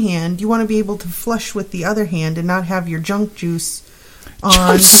in one hand, you want to be able to flush with the other hand and not have your junk juice on.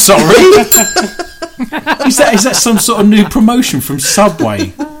 I'm sorry. Is that some sort of new promotion from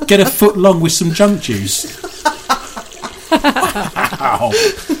Subway? Get a foot long with some junk juice. Wow.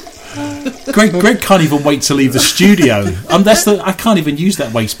 Greg can't even wait to leave the studio. I can't even use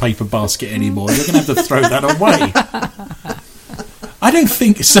that waste paper basket anymore. You're going to have to throw that away. I don't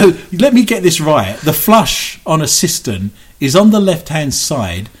think so. Let me get this right. The flush on a cistern is on the left-hand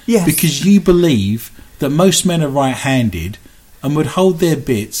side, yes, because you believe that most men are right-handed and would hold their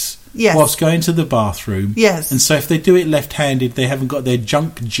bits, yes, whilst going to the bathroom. Yes. And so if they do it left-handed, they haven't got their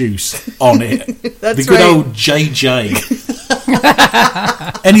junk juice on it. That's the good right. old JJ.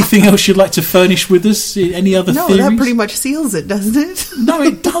 Anything else you'd like to furnish with us? Any other theories? No, that pretty much seals it, doesn't it? No,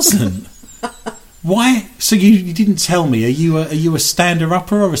 it doesn't. Why? So you didn't tell me. Are you a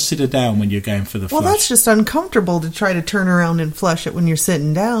stander-upper or a sitter-down when you're going for the flush? Well, that's just uncomfortable to try to turn around and flush it when you're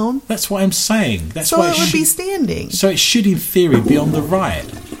sitting down. That's what I'm saying. That's so why it would be standing. So it should, in theory, be on the right.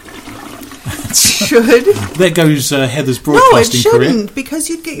 Should. There goes Heather's No, it broadcasting career. shouldn't, because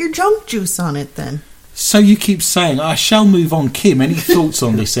you'd get your junk juice on it then. So you keep saying, I shall move on. Kim, any thoughts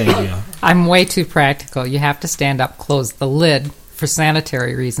on this area? I'm way too practical. You have to stand up, close the lid for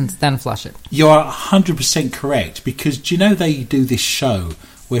sanitary reasons, then flush it. You're 100% correct, because do you know they do this show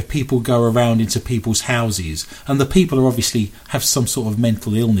where people go around into people's houses, and the people are obviously have some sort of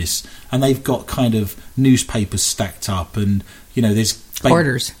mental illness, and they've got kind of newspapers stacked up, and there's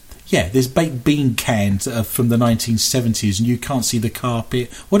Hoarders. Yeah, there's baked bean cans from the 1970s, and you can't see the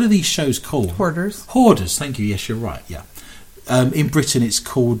carpet. What are these shows called? Hoarders. Hoarders, thank you. Yes, you're right. Yeah. In Britain, it's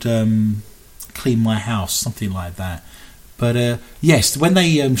called Clean My House, something like that. But yes, when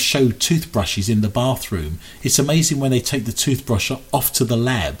they show toothbrushes in the bathroom, it's amazing when they take the toothbrush off to the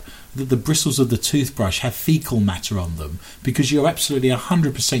lab that the bristles of the toothbrush have fecal matter on them, because you're absolutely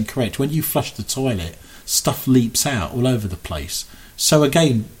 100% correct. When you flush the toilet, stuff leaps out all over the place. So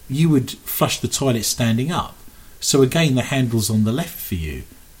again, you would flush the toilet standing up. So again, the handle's on the left for you.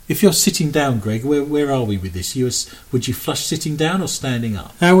 If you're sitting down, Greg, where are we with this? Would you flush sitting down or standing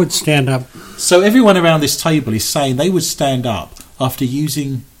up? I would stand up. So everyone around this table is saying they would stand up after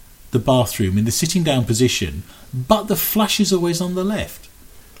using the bathroom in the sitting down position, but the flush is always on the left.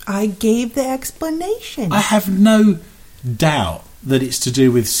 I gave the explanation. I have no doubt that it's to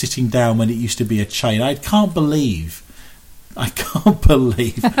do with sitting down when it used to be a chain. I can't believe.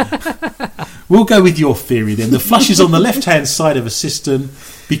 We'll go with your theory then. The flush is on the left-hand side of a cistern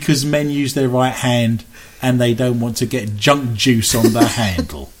because men use their right hand and they don't want to get junk juice on the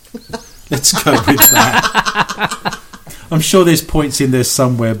handle. Let's go with that. I'm sure there's points in there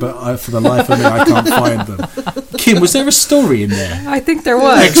somewhere, but for the life of me, I can't find them. Kim, was there a story in there? I think there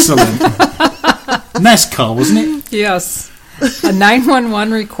was. Excellent. NASCAR, wasn't it? Yes. A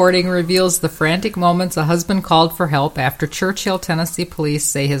 911 recording reveals the frantic moments a husband called for help after Churchill, Tennessee police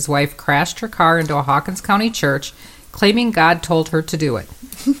say his wife crashed her car into a Hawkins County church, claiming God told her to do it.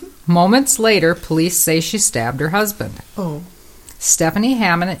 Moments later, police say she stabbed her husband. Oh. Stephanie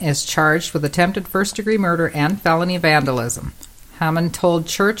Hammond is charged with attempted first-degree murder and felony vandalism. Hammond told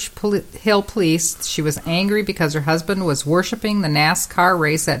Church Hill police she was angry because her husband was worshiping the NASCAR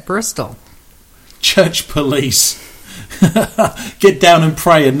race at Bristol. Church police. Get down and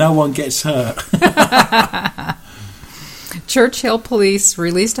pray and no one gets hurt. Churchill police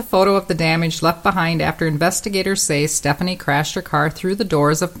released a photo of the damage left behind after investigators say Stephanie crashed her car through the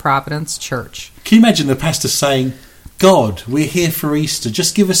doors of Providence Church. Can you imagine the pastor saying, God, we're here for Easter,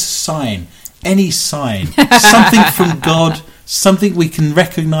 just give us a sign, any sign, something from God, something we can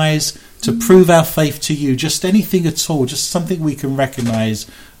recognise to prove our faith to you, just anything at all, just something we can recognise.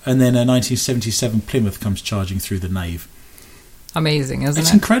 And then a 1977 Plymouth comes charging through the nave. Amazing, isn't it?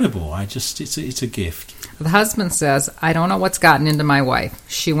 It's incredible. It's a gift. The husband says, I don't know what's gotten into my wife.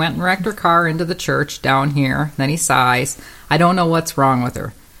 She went and wrecked her car into the church down here. Then he sighs. I don't know what's wrong with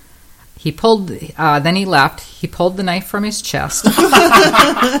her. Then he left. He pulled the knife from his chest.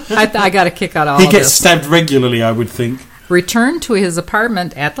 I got a kick out of all this. He gets stabbed regularly, I would think. Returned to his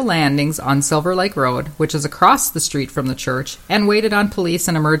apartment at the Landings on Silver Lake Road, which is across the street from the church, and waited on police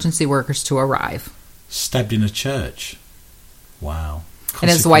and emergency workers to arrive. Stabbed in a church. Wow. And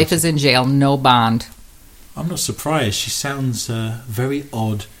his wife is in jail, no bond. I'm not surprised. She sounds very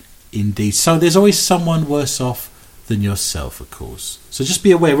odd indeed. So there's always someone worse off than yourself, of course. So just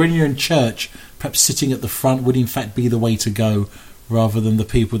be aware, when you're in church, perhaps sitting at the front would in fact be the way to go, rather than the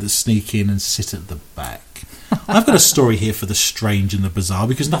people that sneak in and sit at the back. I've got a story here for the strange and the bizarre,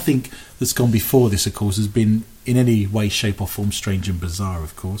 because nothing that's gone before this, of course, has been in any way, shape or form strange and bizarre,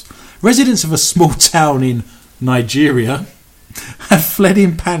 of course. Residents of a small town in Nigeria have fled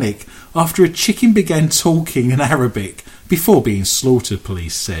in panic after a chicken began talking in Arabic before being slaughtered,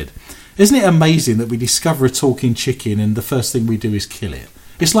 police said. Isn't it amazing that we discover a talking chicken and the first thing we do is kill it?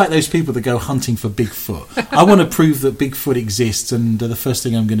 It's like those people that go hunting for Bigfoot. I want to prove that Bigfoot exists, and the first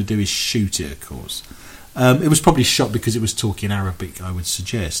thing I'm going to do is shoot it, of course. It was probably shot because it was talking Arabic, I would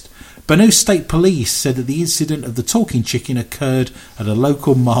suggest. Borno State Police said that the incident of the talking chicken occurred at a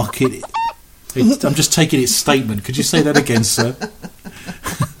local market. I'm just taking its statement. Could you say that again, sir?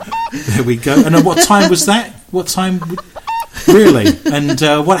 There we go. And at what time was that? What time? Really?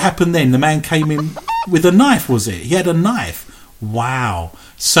 And what happened then? The man came in with a knife, was it? He had a knife. Wow.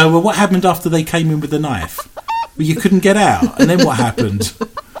 So what happened after they came in with the knife? Well, you couldn't get out. And then what happened?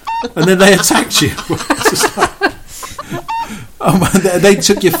 And then they attacked you. They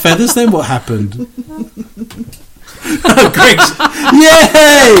took your feathers. Then what happened? Oh, Greg's,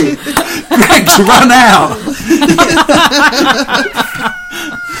 yay! Greg's run out.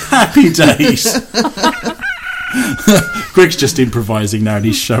 Happy days. Greg's just improvising now and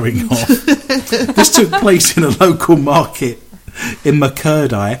he's showing off. This took place in a local market in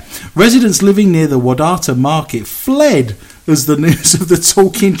Mqta. Residents living near the Wadata market fled as the news of the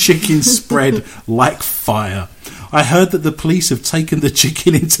talking chicken spread like fire. I heard that the police have taken the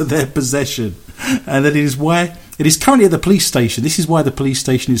chicken into their possession and that it It is currently at the police station. This is why the police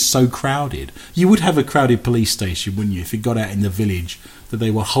station is so crowded. You would have a crowded police station, wouldn't you, if it got out in the village that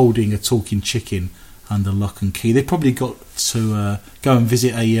they were holding a talking chicken under lock and key. They probably got to go and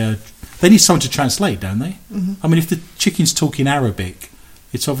visit they need someone to translate, don't they? Mm-hmm. I mean, if the chicken's talking Arabic,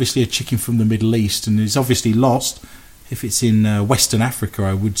 it's obviously a chicken from the Middle East and is obviously lost. If it's in Western Africa,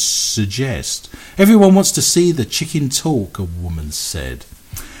 I would suggest. Everyone wants to see the chicken talk, a woman said.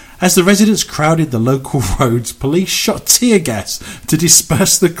 As the residents crowded the local roads, police shot tear gas to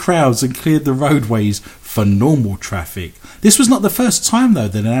disperse the crowds and cleared the roadways for normal traffic. This was not the first time, though,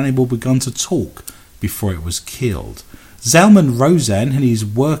 that an animal began to talk before it was killed. Zalman Rosen and his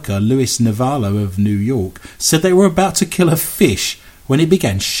worker, Louis Navarro of New York, said they were about to kill a fish when it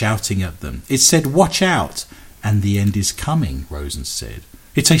began shouting at them. It said, "Watch out, and the end is coming," Rosen said.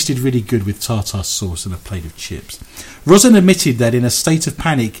 It tasted really good with tartar sauce and a plate of chips. Rosen admitted that in a state of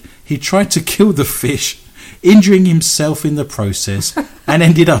panic, he tried to kill the fish, injuring himself in the process, and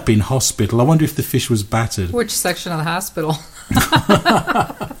ended up in hospital. I wonder if the fish was battered. Which section of the hospital?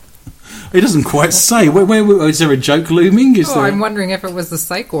 It doesn't quite say. Where is there a joke looming? I'm wondering if it was the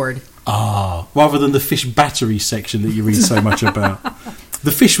psych ward. Rather than the fish battery section that you read so much about.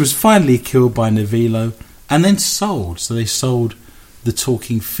 The fish was finally killed by Navilo and then sold. So they sold the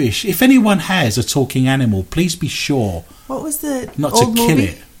talking fish. If anyone has a talking animal, please be sure What was the not old to kill movie?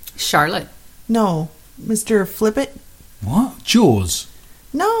 it. Charlotte. No, Mr. Flippet. What? Jaws?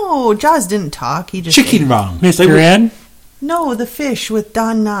 No, Jaws didn't talk. He just Chicken Run? Mr. Ed? No, the fish with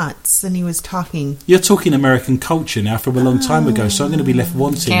Don Knotts, and he was talking. You're talking American culture now from a long time ago, so I'm going to be left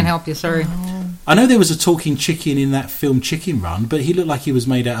wanting. Can't help you, sorry. I know there was a talking chicken in that film Chicken Run, but he looked like he was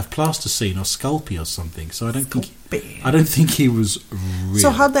made out of plasticine or Sculpey or something. So I don't think he was real. So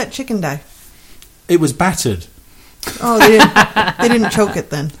how'd that chicken die? It was battered. Oh, they didn't choke it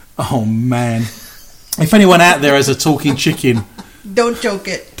then. Oh man! If anyone out there has a talking chicken, Don't choke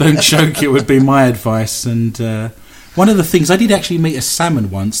it. don't choke it would be my advice. And one of the things I did actually meet a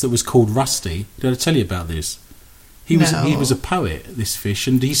salmon once that was called Rusty. Did I tell you about this? He was a poet, this fish,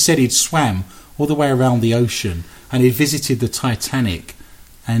 and he said he'd swam all the way around the ocean and he'd visited the Titanic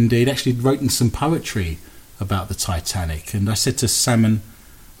and he'd actually written some poetry about the Titanic. And I said to Salmon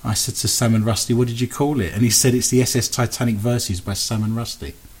Rusty, "What did you call it?" And he said, "It's the SS Titanic Verses by Salmon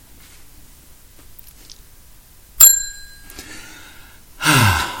Rusty."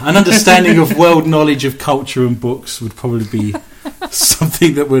 An understanding of world knowledge of culture and books would probably be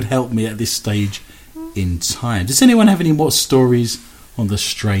something that would help me at this stage in time. Does anyone have any more stories on the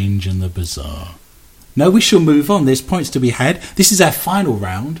strange and the bizarre? No, we shall move on. There's points to be had. This is our final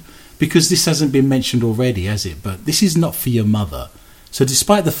round because this hasn't been mentioned already, has it? But this is not for your mother. So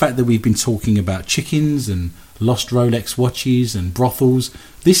despite the fact that we've been talking about chickens and lost Rolex watches and brothels,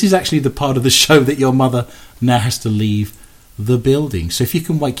 this is actually the part of the show that your mother now has to leave the building. So if you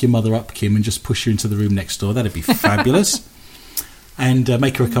can wake your mother up, Kim, and just push her into the room next door, that'd be fabulous. And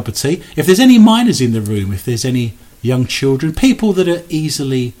make her a cup of tea. If there's any minors in the room, if there's any young children, people that are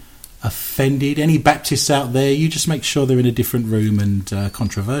easily offended, any Baptists out there, you just make sure they're in a different room and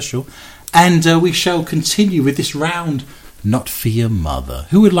controversial. And we shall continue with this round, Not For Your Mother.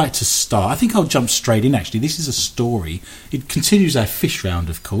 Who would like to start? I think I'll jump straight in, actually. This is a story. It continues our fish round,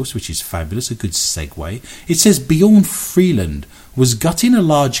 of course, which is fabulous, a good segue. It says, Bjorn Freeland was gutting a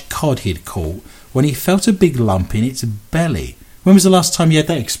large cod he'd caught when he felt a big lump in its belly. When was the last time you had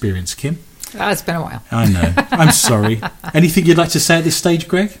that experience, Kim? It's been a while. I know. I'm sorry. Anything you'd like to say at this stage,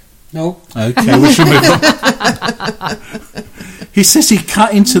 Greg? No. Okay, we shall move on. He says he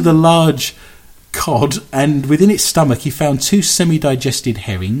cut into the large cod and within its stomach he found 2 semi-digested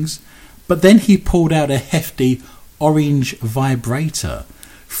herrings, but then he pulled out a hefty orange vibrator.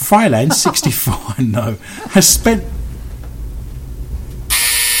 Fryland, 64, I know, has spent...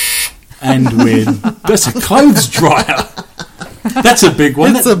 And that's a clothes dryer. That's a big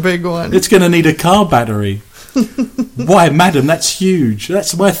one. It's a big one. It's going to need a car battery. Why, madam, that's huge.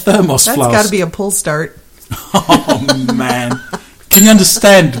 That's my thermos That's flask. got to be a pull start. Oh, man. Can you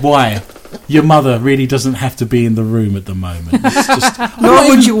understand why your mother really doesn't have to be in the room at the moment? It's just, Nor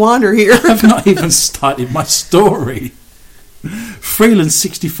would you want her here. I've not even started my story. Freeland,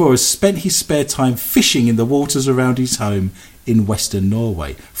 64, has spent his spare time fishing in the waters around his home in Western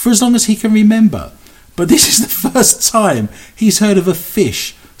Norway for as long as he can remember. But this is the first time he's heard of a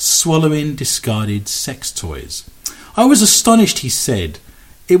fish swallowing discarded sex toys. I was astonished, he said.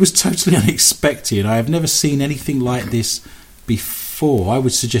 It was totally unexpected. I have never seen anything like this before. I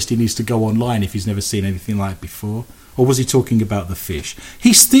would suggest he needs to go online if he's never seen anything like it before. Or was he talking about the fish?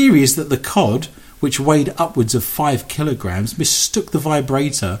 His theory is that the cod, which weighed upwards of 5 kilograms, mistook the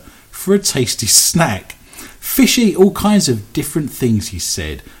vibrator for a tasty snack. Fish eat all kinds of different things, he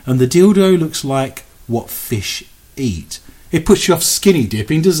said, and the dildo looks like what fish eat. It puts you off skinny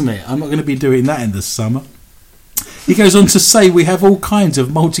dipping, doesn't it? I'm not going to be doing that in the summer. He goes on to say, we have all kinds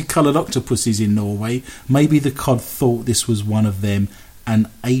of multicoloured octopuses in Norway. Maybe the cod thought this was one of them and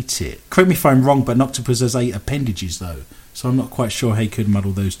ate it. Correct me if I'm wrong, but an octopus has 8 appendages, though. So I'm not quite sure how he could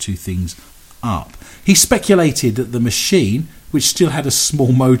muddle those two things up. He speculated that the machine, which still had a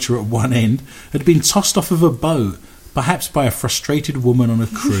small motor at one end, had been tossed off of a boat, perhaps by a frustrated woman on a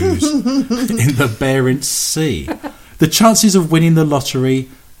cruise in the Barents Sea. The chances of winning the lottery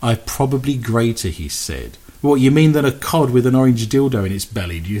are probably greater, he said. What, you mean than a cod with an orange dildo in its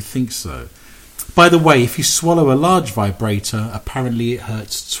belly? Do you think so? By the way, if you swallow a large vibrator, apparently it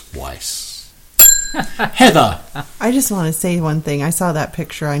hurts twice. Heather! I just want to say one thing. I saw that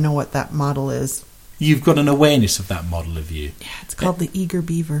picture. I know what that model is. You've got an awareness of that model, have you? Yeah, it's called the Eager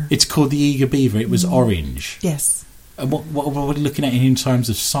Beaver. It's called the Eager Beaver. It was orange. Yes. And what are we looking at in terms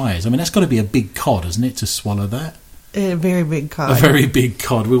of size? I mean, that's got to be a big cod, isn't it, to swallow that? A very big cod. A very big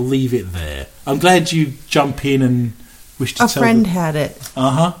cod. We'll leave it there. I'm glad you jump in and wish to tell... A friend had it.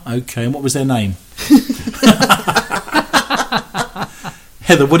 Uh-huh. Okay. And what was their name?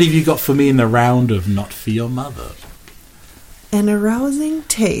 Heather, what have you got for me in the round of Not For Your Mother? An arousing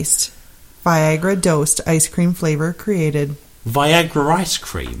taste. Viagra dosed ice cream flavor created. Viagra ice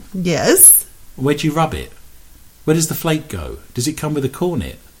cream? Yes. Where do you rub it? Where does the flake go? Does it come with a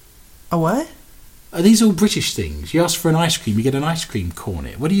cornet? A what? Are these all British things? You ask for an ice cream, you get an ice cream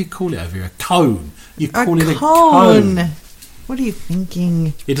cornet. What do you call it over here? A cone. You call it a cone. What are you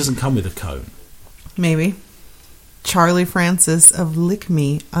thinking? It doesn't come with a cone. Maybe. Charlie Francis of Lick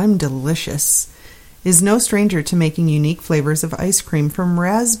Me, I'm Delicious, is no stranger to making unique flavors of ice cream, from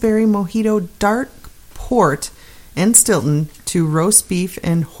raspberry mojito, dark port, and Stilton to roast beef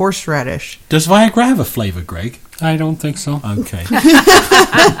and horseradish. Does Viagra have a flavour, Greg? I don't think so. Okay.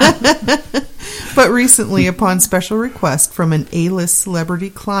 But recently, upon special request from an A-list celebrity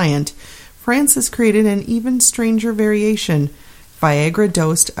client, Francis created an even stranger variation,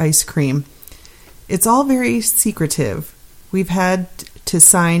 Viagra-dosed ice cream. It's all very secretive. We've had to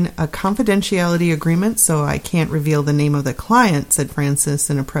sign a confidentiality agreement, so I can't reveal the name of the client, said Francis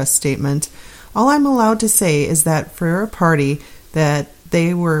in a press statement. All I'm allowed to say is that for a party, that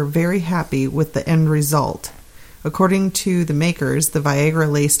they were very happy with the end result. According to the makers, the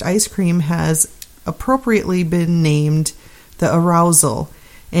Viagra-laced ice cream has appropriately been named the Arousal,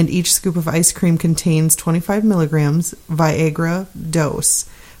 and each scoop of ice cream contains 25 milligrams Viagra dose.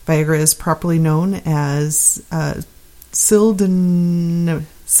 Viagra is properly known as sildenafil.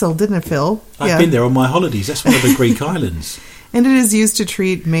 I've been there on my holidays. That's one of the Greek islands. And it is used to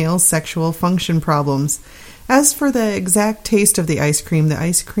treat male sexual function problems. As for the exact taste of the ice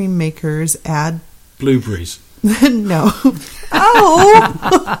cream makers add... Blueberries. No.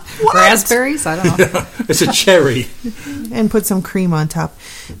 Oh! Raspberries? I don't know. Yeah, it's a cherry. And put some cream on top.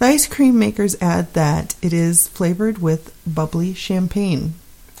 The ice cream makers add that it is flavored with bubbly champagne.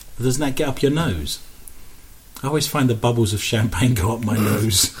 Doesn't that get up your nose? I always find the bubbles of champagne go up my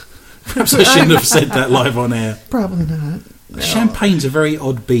nose. Perhaps I shouldn't have said that live on air. Probably not. No. Champagne's a very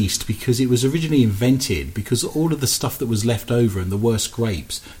odd beast because it was originally invented because all of the stuff that was left over and the worst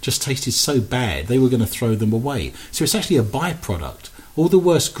grapes just tasted so bad they were going to throw them away. So it's actually a byproduct. All the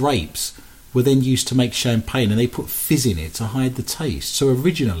worst grapes were then used to make champagne, and they put fizz in it to hide the taste. So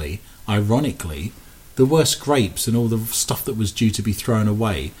originally, ironically, the worst grapes and all the stuff that was due to be thrown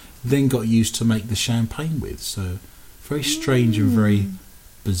away then got used to make the champagne with. So very strange and very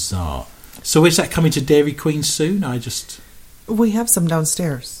bizarre. So is that coming to Dairy Queen soon? We have some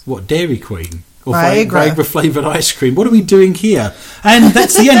downstairs. What, Dairy Queen? Or Viagra flavoured ice cream? What are we doing here? And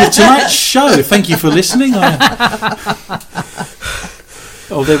that's the end of tonight's show. Thank you for listening.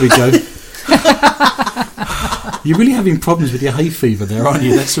 Oh, there we go. You're really having problems with your hay fever there, aren't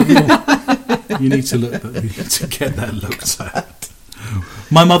you? That's a real... You need to get that looked at.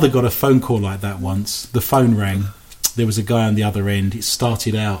 My mother got a phone call like that once. The phone rang. There was a guy on the other end. It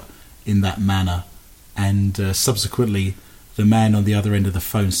started out in that manner, and subsequently the man on the other end of the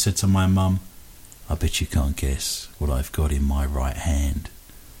phone said to my mum, "I bet you can't guess what I've got in my right hand."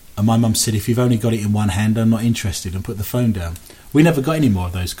 And my mum said, "If you've only got it in one hand, I'm not interested," and put the phone down. We never got any more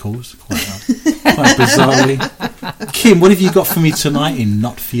of those calls, quite bizarrely. Kim, what have you got for me tonight in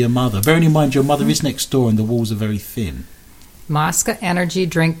Not For Your Mother? Bearing in mind your mother is next door and the walls are very thin. Mosca energy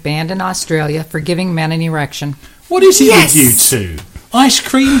drink banned in Australia for giving men an erection. What is it with you two? Ice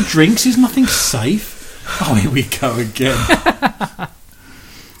cream, drinks, is nothing safe? Oh, here we go again.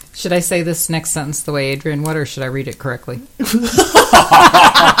 Should I say this next sentence the way Adrian would, or should I read it correctly?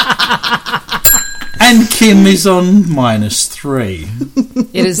 And Kim is on -3.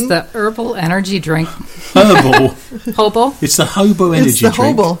 It is the herbal energy drink. Herbal. Hobo? It's the hobo energy It's the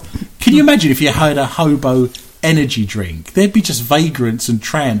drink. hobo. Can you imagine if you had a hobo energy drink? There'd be just vagrants and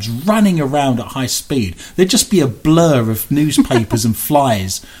tramps running around at high speed. There'd just be a blur of newspapers and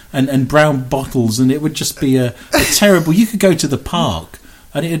flies and brown bottles, and it would just be a terrible... You could go to the park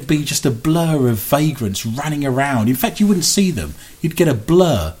and it'd be just a blur of vagrants running around. In fact, you wouldn't see them. You'd get a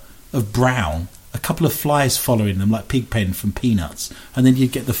blur of brown, a couple of flies following them like Pigpen from Peanuts, and then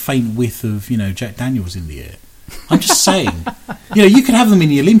you'd get the faint whiff of, Jack Daniels in the air. I'm just saying, you could have them in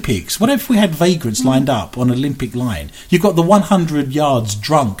the Olympics. What if we had vagrants lined up on an Olympic line? You've got the 100 yards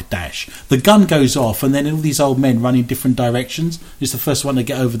drunk dash. The gun goes off, and then all these old men run in different directions. He's the first one to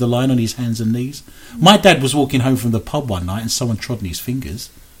get over the line on his hands and knees. My dad was walking home from the pub one night, and someone trod on his fingers.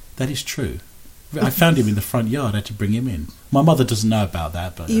 That is true. I found him in the front yard. I had to bring him in. My mother doesn't know about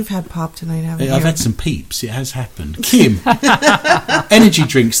that. But You've had pop tonight, haven't you? I've had some peeps. It has happened. Kim, energy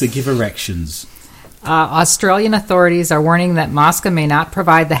drinks that give erections. Australian authorities are warning that Mqta may not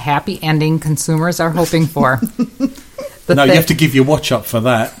provide the happy ending consumers are hoping for. You have to give your watch up for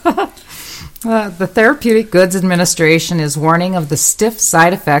that. The Therapeutic Goods Administration is warning of the stiff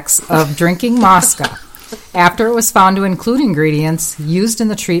side effects of drinking Mqta after it was found to include ingredients used in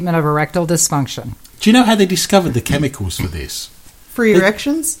the treatment of erectile dysfunction. Do you know how they discovered the chemicals for this? For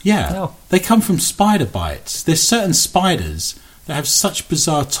erections? Yeah. No. They come from spider bites. There's certain spiders that have such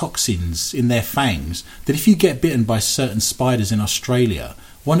bizarre toxins in their fangs that if you get bitten by certain spiders in Australia,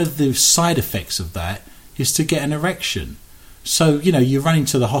 one of the side effects of that is to get an erection. So, you run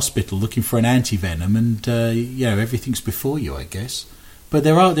into the hospital looking for an anti-venom and, everything's before you, I guess. But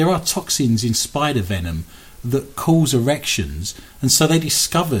there are toxins in spider venom that cause erections, and so they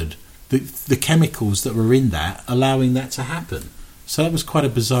discovered the chemicals that were in that, allowing that to happen. So that was quite a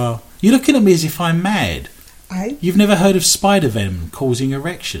bizarre... You're looking at me as if I'm mad. You've never heard of spider venom causing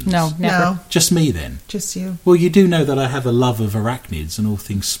erections? No, never. No. Just me, then? Just you. Well, you do know that I have a love of arachnids and all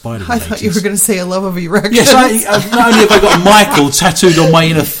things spider-related. I thought you were going to say a love of erections. Yes, not only have I got Michael tattooed on my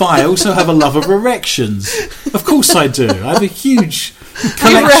inner thigh, I also have a love of erections. Of course I do. I have a huge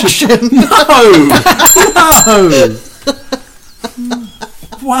collection. Erection. No!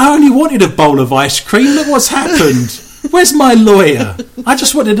 Well, I only wanted a bowl of ice cream. Look what's happened. Where's my lawyer? I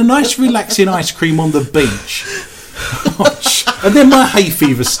just wanted a nice relaxing ice cream on the beach. And then my hay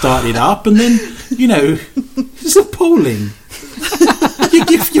fever started up, and then, it's appalling.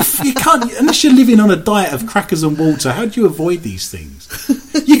 You can't, unless you're living on a diet of crackers and water, how do you avoid these things?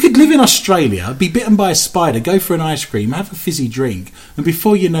 You could live in Australia, be bitten by a spider, go for an ice cream, have a fizzy drink, and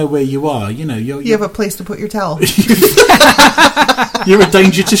before you know where you are, you have a place to put your towel. You're a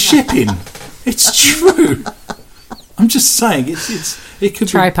danger to shipping. It's true. I'm just saying, it could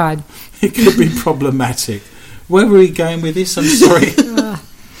Tripod. It could be problematic. Where were we going with this? I'm sorry.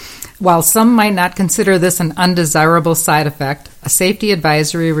 While some might not consider this an undesirable side effect, a safety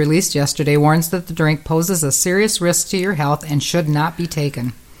advisory released yesterday warns that the drink poses a serious risk to your health and should not be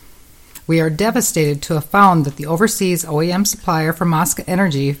taken. We are devastated to have found that the overseas OEM supplier for Mqta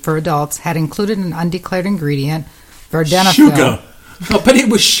Energy for adults had included an undeclared ingredient, vardenafil. Sugar. I bet it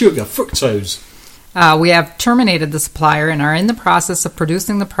was sugar, fructose. We have terminated the supplier and are in the process of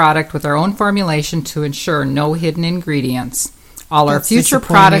producing the product with our own formulation to ensure no hidden ingredients. All our future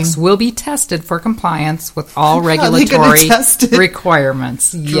products will be tested for compliance with all regulatory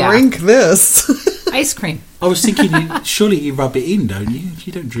requirements. Drink this. Ice cream. I was thinking, surely you rub it in, don't you?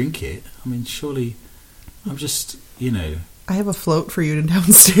 You don't drink it. I mean, surely... I'm just, I have a float for you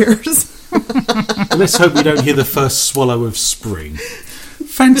downstairs. Let's hope we don't hear the first swallow of spring.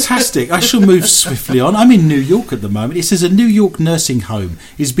 Fantastic. I shall move swiftly on. I'm in New York at the moment. It says a New York nursing home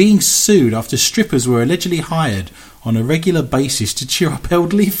is being sued after strippers were allegedly hired on a regular basis to cheer up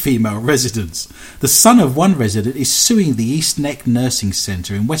elderly female residents. The son of one resident is suing the East Neck Nursing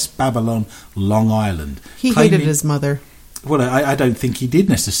Centre in West Babylon, Long Island. He hated his mother. Well, I don't think he did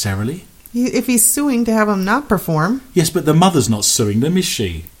necessarily. If he's suing to have him not perform... Yes, but the mother's not suing them, is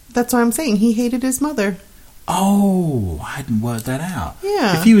she? That's what I'm saying. He hated his mother. Oh, I hadn't worked that out.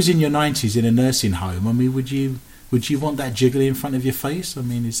 Yeah. If you was in your 90s in a nursing home, I mean, would you want that jiggly in front of your face? I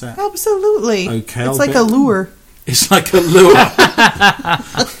mean, is that... Absolutely. Okay. It's like a lure. It's like a lure.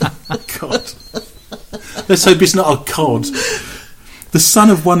 God. Let's hope it's not a cod. The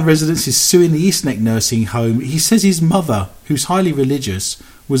son of one resident is suing the East Neck Nursing Home. He says his mother, who's highly religious,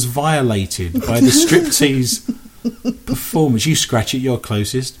 was violated by the striptease performance. You scratch it, you're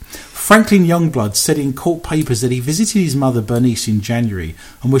closest. Franklin Youngblood said in court papers that he visited his mother Bernice in January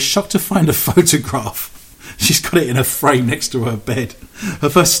and was shocked to find a photograph She's got it in a frame next to her bed.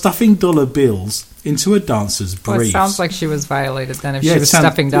 Of her stuffing dollar bills into a dancer's briefs. Well, it sounds like she was violated then if she was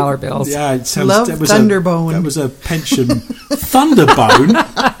stuffing dollar bills. Yeah, it sounds... Love Thunderbone. That was a pension... Thunderbone?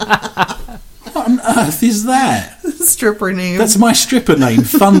 What on earth is that? Stripper name. That's my stripper name,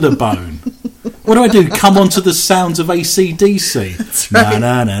 Thunderbone. What do? Come on to the sounds of AC/DC. That's right.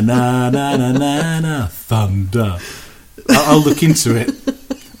 Na na na na na na na. Thunder. I'll look into it.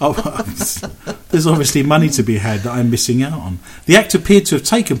 There's obviously money to be had that I'm missing out on. The act appeared to have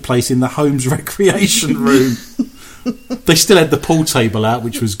taken place in the home's recreation room. They still had the pool table out,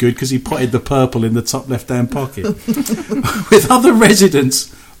 which was good because he potted the purple in the top left-hand pocket. With other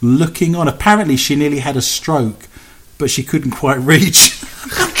residents looking on. Apparently she nearly had a stroke, but she couldn't quite reach.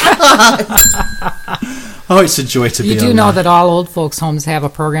 Oh, it's a joy to be alive. You do know that all old folks' homes have a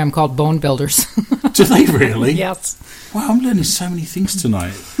program called Bone Builders. Do they really? Yes. Wow, I'm learning so many things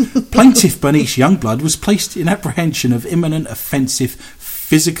tonight. Plaintiff Bernice Youngblood was placed in apprehension of imminent offensive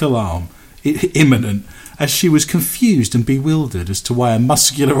physical harm. Imminent. As she was confused and bewildered as to why a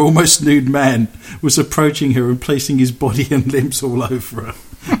muscular, almost nude man was approaching her and placing his body and limbs all over her.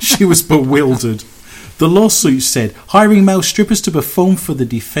 She was bewildered. The lawsuit said hiring male strippers to perform for the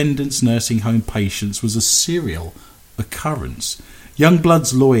defendant's nursing home patients was a serial occurrence.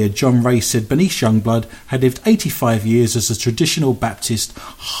 Youngblood's lawyer, John Ray, said Bernice Youngblood had lived 85 years as a traditional Baptist,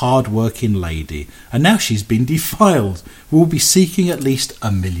 hard-working lady, and now she's been defiled. Will be seeking at least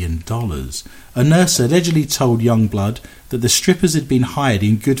 $1 million. A nurse allegedly told Youngblood that the strippers had been hired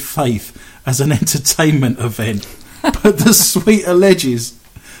in good faith as an entertainment event, but the suite alleges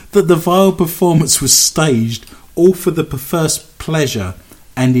that the vile performance was staged all for the first pleasure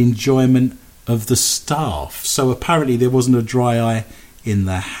and enjoyment of the staff. So apparently there wasn't a dry eye in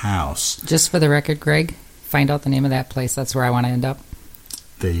the house. Just for the record, Greg, find out the name of that place. That's where I want to end up.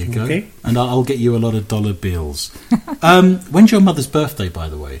 There you go. Okay. And I'll get you a lot of dollar bills. When's your mother's birthday, by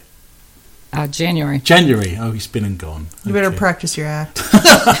the way? January. January. Oh, he's been and gone. You better practice your act.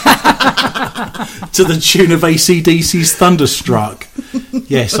 To the tune of AC/DC's Thunderstruck.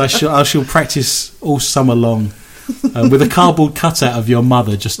 Yes, I shall practice all summer long with a cardboard cutout of your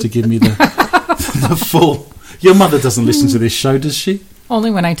mother just to give me the full... Your mother doesn't listen to this show, does she?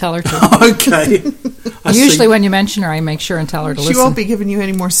 Only when I tell her to. Okay. Usually when you mention her, I make sure and tell her to listen. She won't be giving you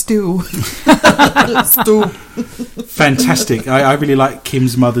any more stew. Fantastic. I really like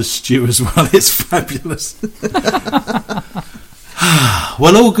Kim's mother's stew as well. It's fabulous.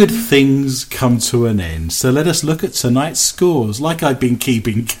 Well, all good things come to an end, so let us look at tonight's scores, like I've been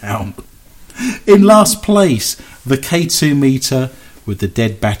keeping count. In last place, the K2 meter with the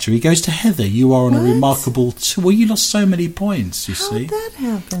dead battery goes to Heather. You are on a remarkable... Well, you lost so many points, you see. How'd that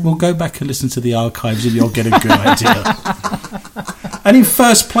happen? Well, go back and listen to the archives and you'll get a good idea. And in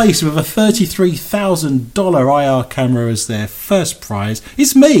first place with a $33,000 IR camera as their first prize,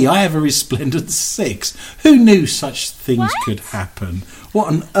 it's me. I have a resplendent 6. Who knew such things could happen? What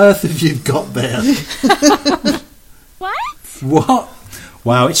on earth have you got there? What?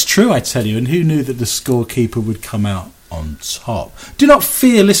 Wow, it's true, I tell you. And who knew that the scorekeeper would come out on top? Do not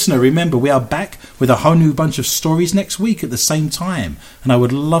fear, listener. Remember, we are back with a whole new bunch of stories next week at the same time, and I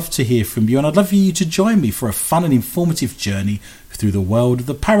would love to hear from you, and I'd love for you to join me for a fun and informative journey through the world of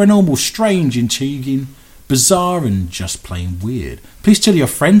the paranormal, strange, intriguing, bizarre, and just plain weird. Please tell your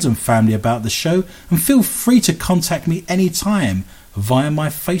friends and family about the show, and feel free to contact me anytime via my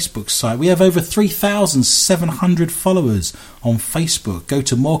Facebook site. We have over 3,700 followers on Facebook. Go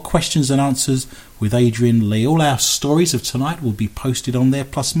to More Questions and Answers with Adrian Lee. All our stories of tonight will be posted on there,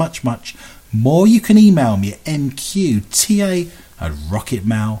 plus much, much more. You can email me at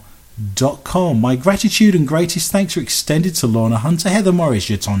mqta@rocketmail.com. My gratitude and greatest thanks are extended to Lorna Hunter, Heather Morris,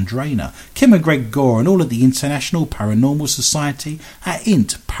 Yaton Drainer, Kim and Greg Gore, and all at the International Paranormal Society at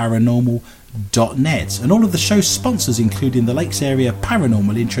intparanormal.net, and all of the show's sponsors, including the Lakes Area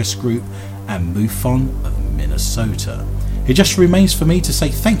Paranormal Interest Group and MUFON of Minnesota. It just remains for me to say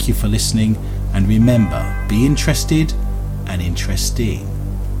thank you for listening, and remember, be interested and interesting.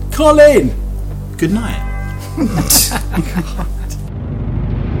 Colin! Good night.